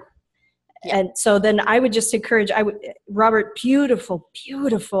through. Yeah. And so then I would just encourage, Robert, beautiful.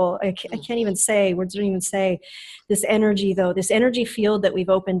 I can't even say, words don't even say this energy though, this energy field that we've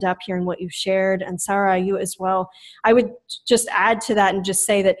opened up here and what you've shared, and Sarah, you as well. I would just add to that and just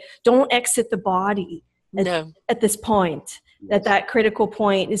say that don't exit the body at this point. That critical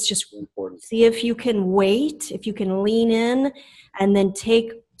point is just important. See if you can wait, if you can lean in and then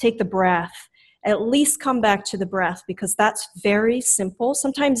take the breath. At least come back to the breath, because that's very simple.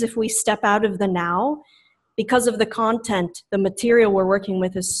 Sometimes if we step out of the now, because of the content, the material we're working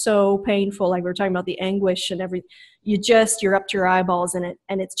with is so painful, like we were talking about the anguish and everything, you're up to your eyeballs in it,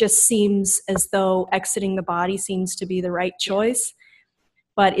 and it just seems as though exiting the body seems to be the right choice.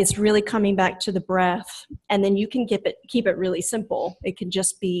 But it's really coming back to the breath, and then you can keep it really simple. It can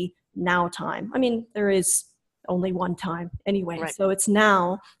just be now time. I mean, there is only one time anyway. Right. So it's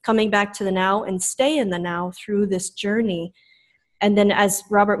now, coming back to the now and stay in the now through this journey. And then as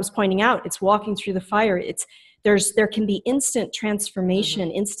Robert was pointing out, it's walking through the fire. There can be instant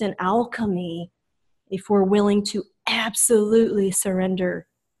transformation, instant alchemy if we're willing to absolutely surrender.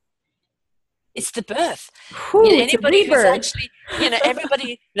 It's the birth. It's anybody who's actually,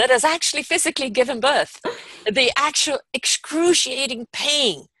 everybody that has actually physically given birth, the actual excruciating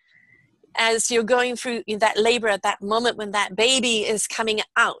pain as you're going through that labor at that moment when that baby is coming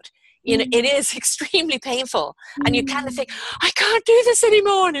out, it is extremely painful. And you kind of think, I can't do this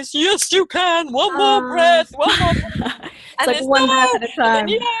anymore. And it's, yes, you can. One more breath, one more breath. And like one breath at a time. And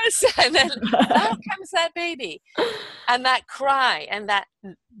then, yes. And then out comes that baby. And that cry and that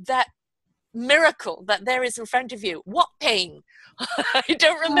miracle that there is in front of you. What pain? I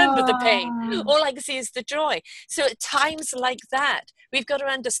don't remember the pain. All I can see is the joy. So at times like that, we've got to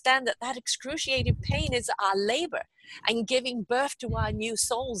understand that excruciating pain is our labor and giving birth to our new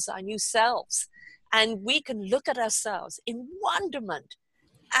souls, our new selves. And we can look at ourselves in wonderment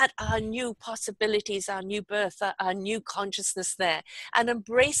at our new possibilities, our new birth, our new consciousness there, and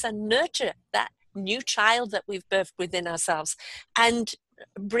embrace and nurture that new child that we've birthed within ourselves, and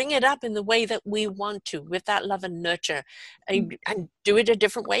bring it up in the way that we want to, with that love and nurture, and do it a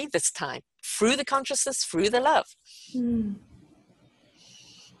different way this time, through the consciousness, through the love.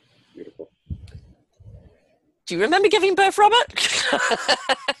 Beautiful. Do you remember giving birth, Robert?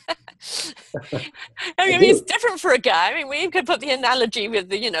 I mean, it's different for a guy. I mean, we could put the analogy with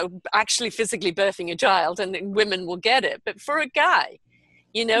the, actually physically birthing a child, and women will get it. But for a guy,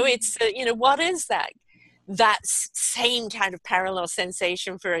 it's, what is that? That same kind of parallel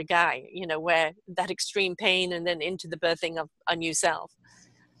sensation for a guy, where that extreme pain and then into the birthing of a new self.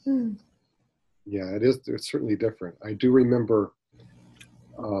 Yeah, it is. It's certainly different. I do remember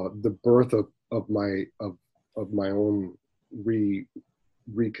the birth of my own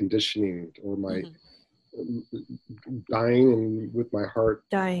reconditioning, or my dying, and with my heart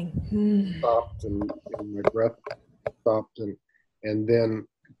stopped and my breath stopped, and then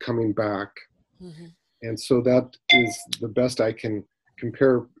coming back. And so that is the best I can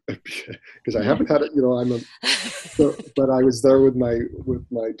compare, because I haven't had it, but I was there with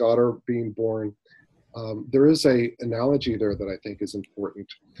my daughter being born. There is a analogy there that I think is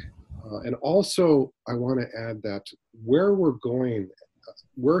important. And also I want to add that where we're going,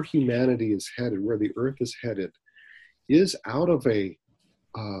 where humanity is headed, where the earth is headed, is out of the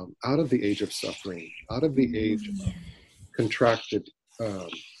age of suffering, out of the age of contracted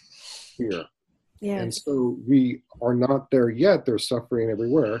fear. Yes. And so we are not there yet. There's suffering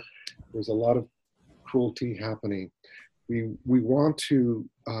everywhere. There's a lot of cruelty happening. We want to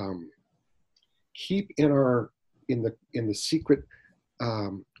keep in the secret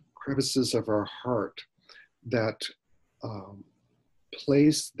crevices of our heart that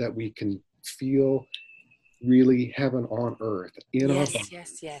place that we can feel really heaven on earth in our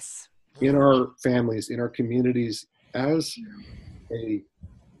bodies, in our families, in our communities, as a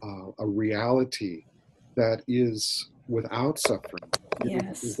reality that is without suffering.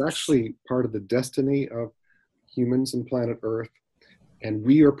 It is actually part of the destiny of humans and planet Earth, and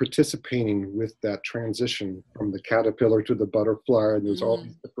we are participating with that transition from the caterpillar to the butterfly, and there's all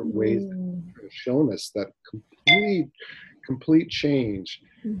these different ways that have shown us that complete change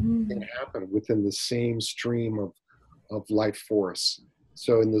can happen within the same stream of life force.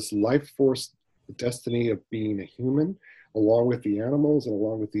 So in this life force destiny of being a human, along with the animals and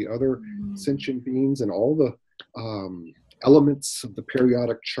along with the other sentient beings and all the elements of the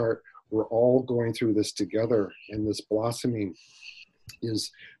periodic chart, we're all going through this together, and this blossoming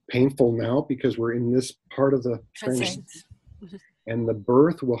is painful now because we're in this part of the transition, and the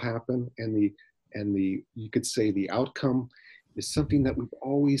birth will happen, and the you could say the outcome is something that we've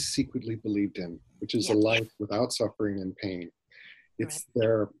always secretly believed in, which is a life without suffering and pain. It's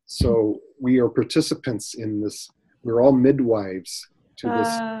there. So we are participants in this. We're all midwives to this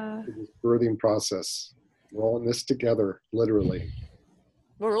birthing process. We're all in this together, literally.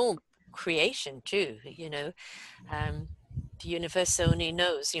 We're all creation too, the universe only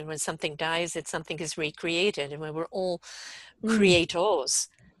knows, when something dies, something is recreated, and we're all creators.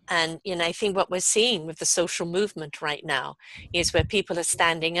 And I think what we're seeing with the social movement right now is where people are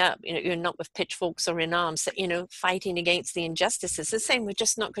standing up, you're not with pitchforks or in arms, fighting against the injustices. They're saying we're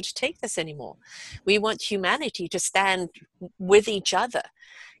just not going to take this anymore. We want humanity to stand with each other.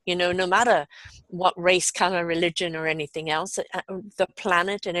 No matter what race, color, religion, or anything else, the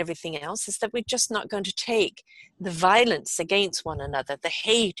planet and everything else, is that we're just not going to take the violence against one another, the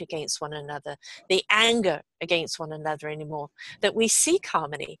hate against one another, the anger against one another anymore, that we seek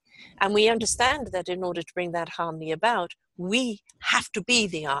harmony. And we understand that in order to bring that harmony about, we have to be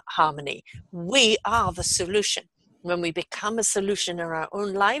the harmony. We are the solution. When we become a solution in our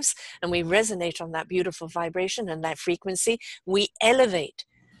own lives and we resonate on that beautiful vibration and that frequency, we elevate.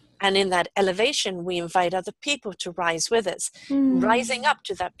 And in that elevation, we invite other people to rise with us, rising up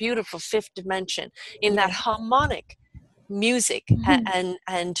to that beautiful fifth dimension in that harmonic music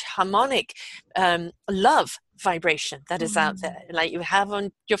and harmonic love vibration that is out there. Like you have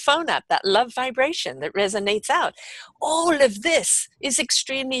on your phone app, that love vibration that resonates out. All of this is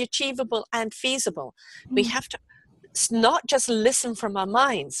extremely achievable and feasible. We have to not just listen from our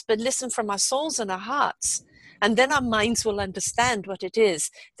minds, but listen from our souls and our hearts. And then our minds will understand what it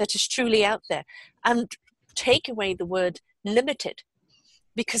is that is truly out there. And take away the word limited,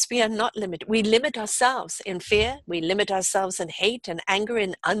 because we are not limited. We limit ourselves in fear. We limit ourselves in hate and anger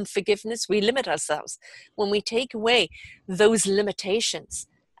and unforgiveness. We limit ourselves. When we take away those limitations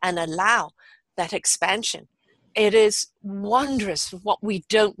and allow that expansion, it is wondrous what we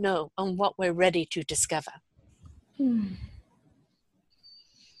don't know and what we're ready to discover.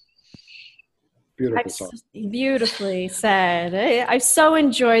 Beautifully said. I've so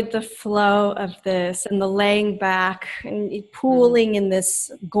enjoyed the flow of this and the laying back and pooling in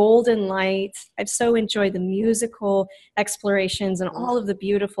this golden light. I've so enjoyed the musical explorations and all of the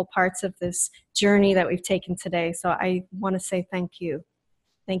beautiful parts of this journey that we've taken today. So I want to say thank you.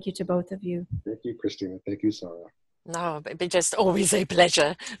 Thank you to both of you. Thank you, Christina. Thank you, Sarah. No, but just always a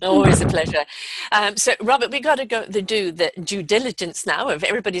pleasure. Always a pleasure. So, Robert, we got to do the due diligence now. If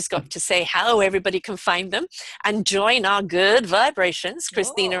everybody's got to say how everybody can find them and join our good vibrations.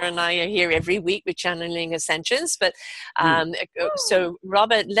 Christina and I are here every week with Channeling Ascensions. But so,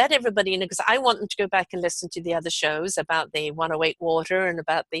 Robert, let everybody know, because I want them to go back and listen to the other shows about the 108 Water and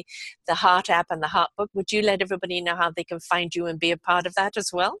about the Heart app and the Heart book. Would you let everybody know how they can find you and be a part of that as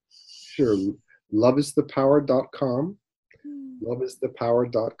well? Sure. Loveisthepower.com.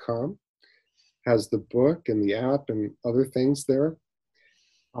 Loveisthepower.com has the book and the app and other things there.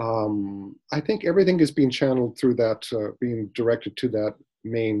 I think everything is being channeled through that, being directed to that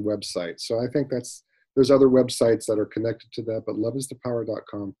main website. So I think there's other websites that are connected to that, but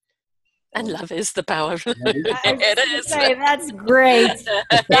loveisthepower.com. And love is the power. It is. Say, that's great.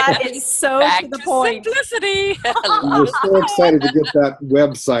 That is so back to the point. Simplicity. We were so excited to get that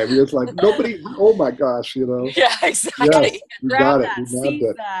website. We was like, nobody, oh my gosh, Yeah, exactly. Yes, we got it. That, We nabbed seize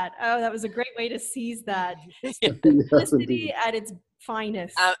it. that. Oh, that was a great way to seize that. Yes, Simplicity indeed. at its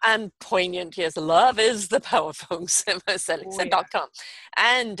finest. And poignant, yes. Love is the power, folks. .com.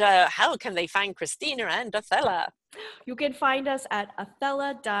 And how can they find Christina and Othella? You can find us at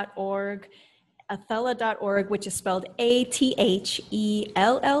athella.org, athella.org, which is spelled ATHELLA.org.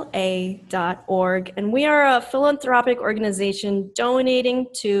 And we are a philanthropic organization donating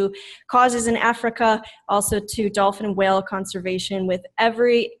to causes in Africa, also to dolphin and whale conservation. With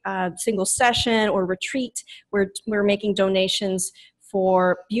every single session or retreat, we're making donations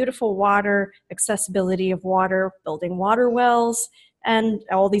for beautiful water, accessibility of water, building water wells, and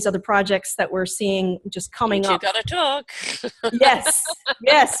all these other projects that we're seeing just coming up. You gotta talk.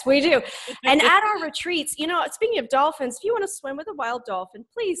 Yes, we do. And at our retreats, speaking of dolphins, if you want to swim with a wild dolphin,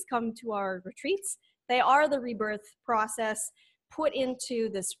 please come to our retreats. They are the rebirth process put into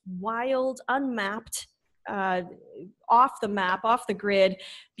this wild, unmapped, off the map, off the grid,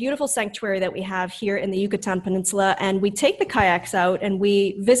 beautiful sanctuary that we have here in the Yucatan Peninsula. And we take the kayaks out and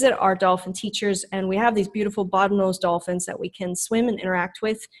we visit our dolphin teachers, and we have these beautiful bottlenose dolphins that we can swim and interact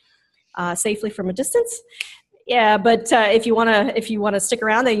with safely from a distance. Yeah, but if you wanna stick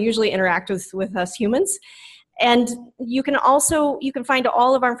around, they usually interact with us humans. And you can find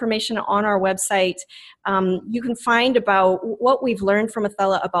all of our information on our website. You can find about what we've learned from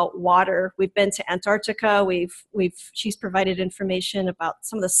Athela about water. We've been to Antarctica. She's provided information about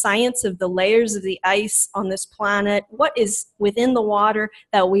some of the science of the layers of the ice on this planet, what is within the water,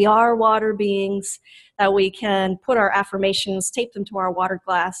 that we are water beings, that we can put our affirmations, tape them to our water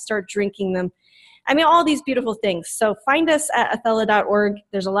glass, start drinking them. I mean, all these beautiful things. So find us at athela.org.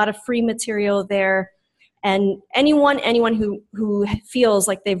 There's a lot of free material there. And anyone who feels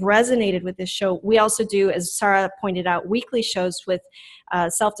like they've resonated with this show, we also do, as Sarah pointed out, weekly shows with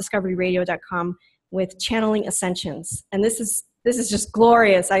selfdiscoveryradio.com with Channeling Ascensions. And this is just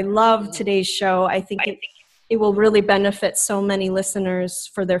glorious. I love today's show. I think it will really benefit so many listeners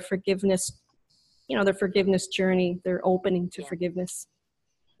for their forgiveness, their forgiveness journey, their opening to forgiveness.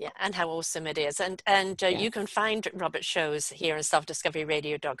 Yeah, and how awesome it is. And you can find Robert's shows here on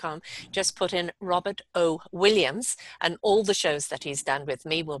selfdiscoveryradio.com. Just put in Robert O. Williams, and all the shows that he's done with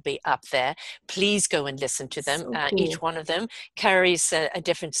me will be up there. Please go and listen to them. So cool. Each one of them carries a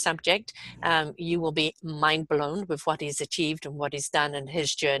different subject. You will be mind blown with what he's achieved and what he's done in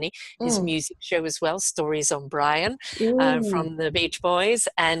his journey. His music show as well, Stories on Brian from the Beach Boys.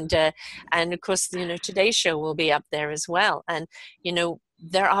 And of course, today's show will be up there as well. And,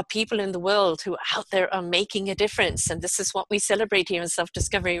 there are people in the world who out there are making a difference. And this is what we celebrate here in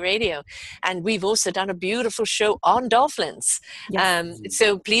Self-Discovery Radio. And we've also done a beautiful show on dolphins. Yes.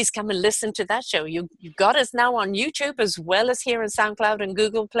 So please come and listen to that show. You've got us now on YouTube as well as here on SoundCloud and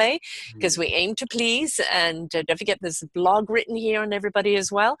Google Play, because we aim to please. And don't forget, there's a blog written here on everybody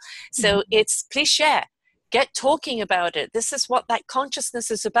as well. So please share. Get talking about it. This is what that consciousness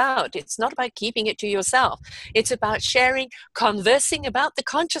is about. It's not about keeping it to yourself. It's about sharing, conversing about the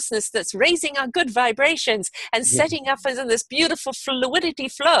consciousness that's raising our good vibrations and setting up in this beautiful fluidity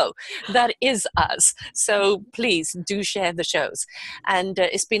flow that is us. So please do share the shows. And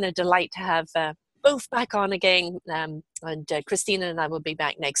it's been a delight to have both back on again. And Christina and I will be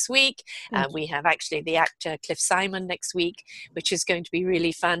back next week. We have actually the actor Cliff Simon next week, which is going to be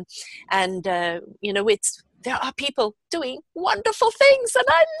really fun. And, there are people doing wonderful things, and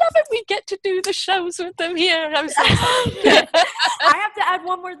I love it. We get to do the shows with them here. I'm so excited. I have to add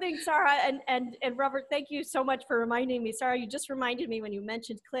one more thing, Sarah, and Robert, thank you so much for reminding me. Sarah, you just reminded me when you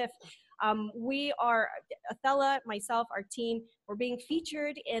mentioned Cliff. We are, Athela, myself, our team, we're being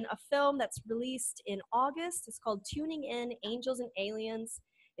featured in a film that's released in August. It's called Tuning In, Angels and Aliens.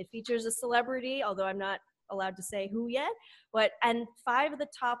 It features a celebrity, although I'm not allowed to say who yet, and 5 of the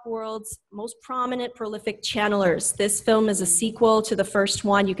top world's most prominent, prolific channelers. This film is a sequel to the first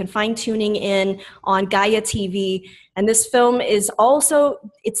one. You can find Tuning In on Gaia TV. And this film is also,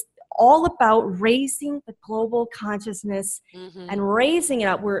 it's all about raising the global consciousness and raising it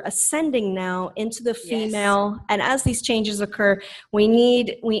up. We're ascending now into the female. Yes. And as these changes occur, we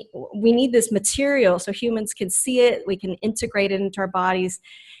need this material so humans can see it, we can integrate it into our bodies.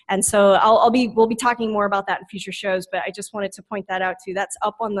 And so we'll be talking more about that in future shows, but I just wanted to point that out too. That's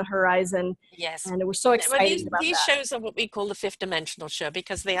up on the horizon. Yes. And we're so excited about these shows are what we call the 5th dimensional show,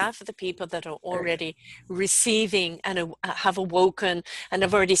 because they are for the people that are already receiving and have awoken and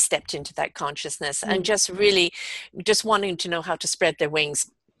have already stepped into that consciousness and just wanting to know how to spread their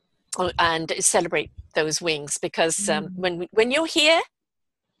wings and celebrate those wings. Because when you're here,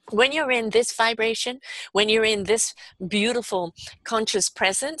 when you're in this vibration, when you're in this beautiful conscious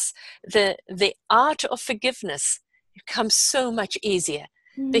presence, the art of forgiveness becomes so much easier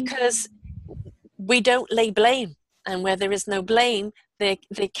because we don't lay blame. And where there is no blame, there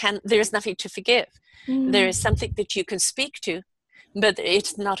is nothing to forgive. There is something that you can speak to, but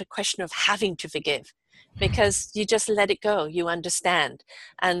it's not a question of having to forgive, because you just let it go. You understand.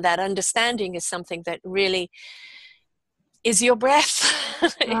 And that understanding is something that really is your breath.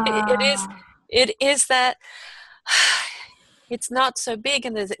 It is that it's not so big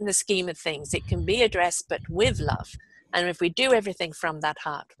in the scheme of things. It can be addressed, but with love. And if we do everything from that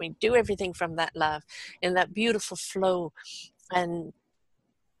heart, we do everything from that love, in that beautiful flow and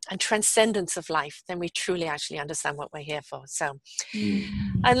transcendence of life, then we truly actually understand what we're here for. So,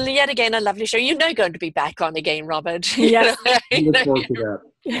 and yet again, a lovely show. You're going to be back on again, Robert. Yes. Look forward to that.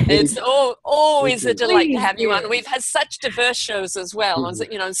 It's always a delight to have you on. We've had such diverse shows as well,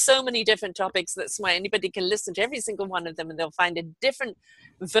 on so many different topics. That's why anybody can listen to every single one of them, and they'll find a different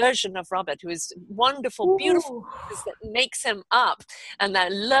version of Robert, who is wonderful, beautiful, that makes him up, and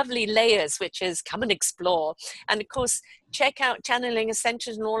that lovely layers, which is come and explore. And of course, check out Channeling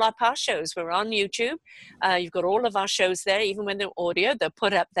Ascensions and all our past shows. We're on YouTube. You've got all of our shows there, even when they're audio, they're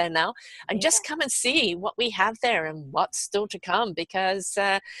put up there now. And just come and see what we have there and what's still to come, because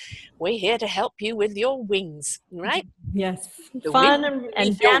we're here to help you with your wings, right? Yes. The Fun wind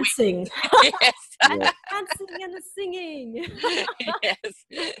and your dancing. Yes. And dancing and the singing. Yes.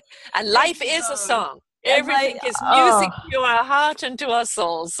 And life is a song. And Everything is music to our heart and to our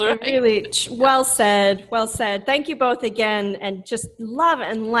souls. Right? Really well said. Well said. Thank you both again. And just love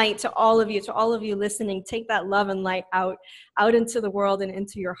and light to all of you listening. Take that love and light out into the world and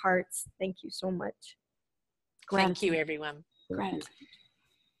into your hearts. Thank you so much. Thank you, everyone. Gratitude.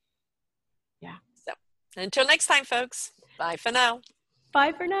 Yeah. So until next time, folks. Bye for now.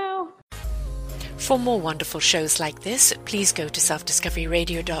 Bye for now. For more wonderful shows like this, please go to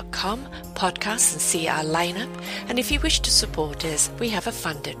selfdiscoveryradio.com, podcasts, and see our lineup. And if you wish to support us, we have a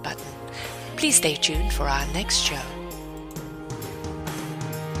funded button. Please stay tuned for our next show.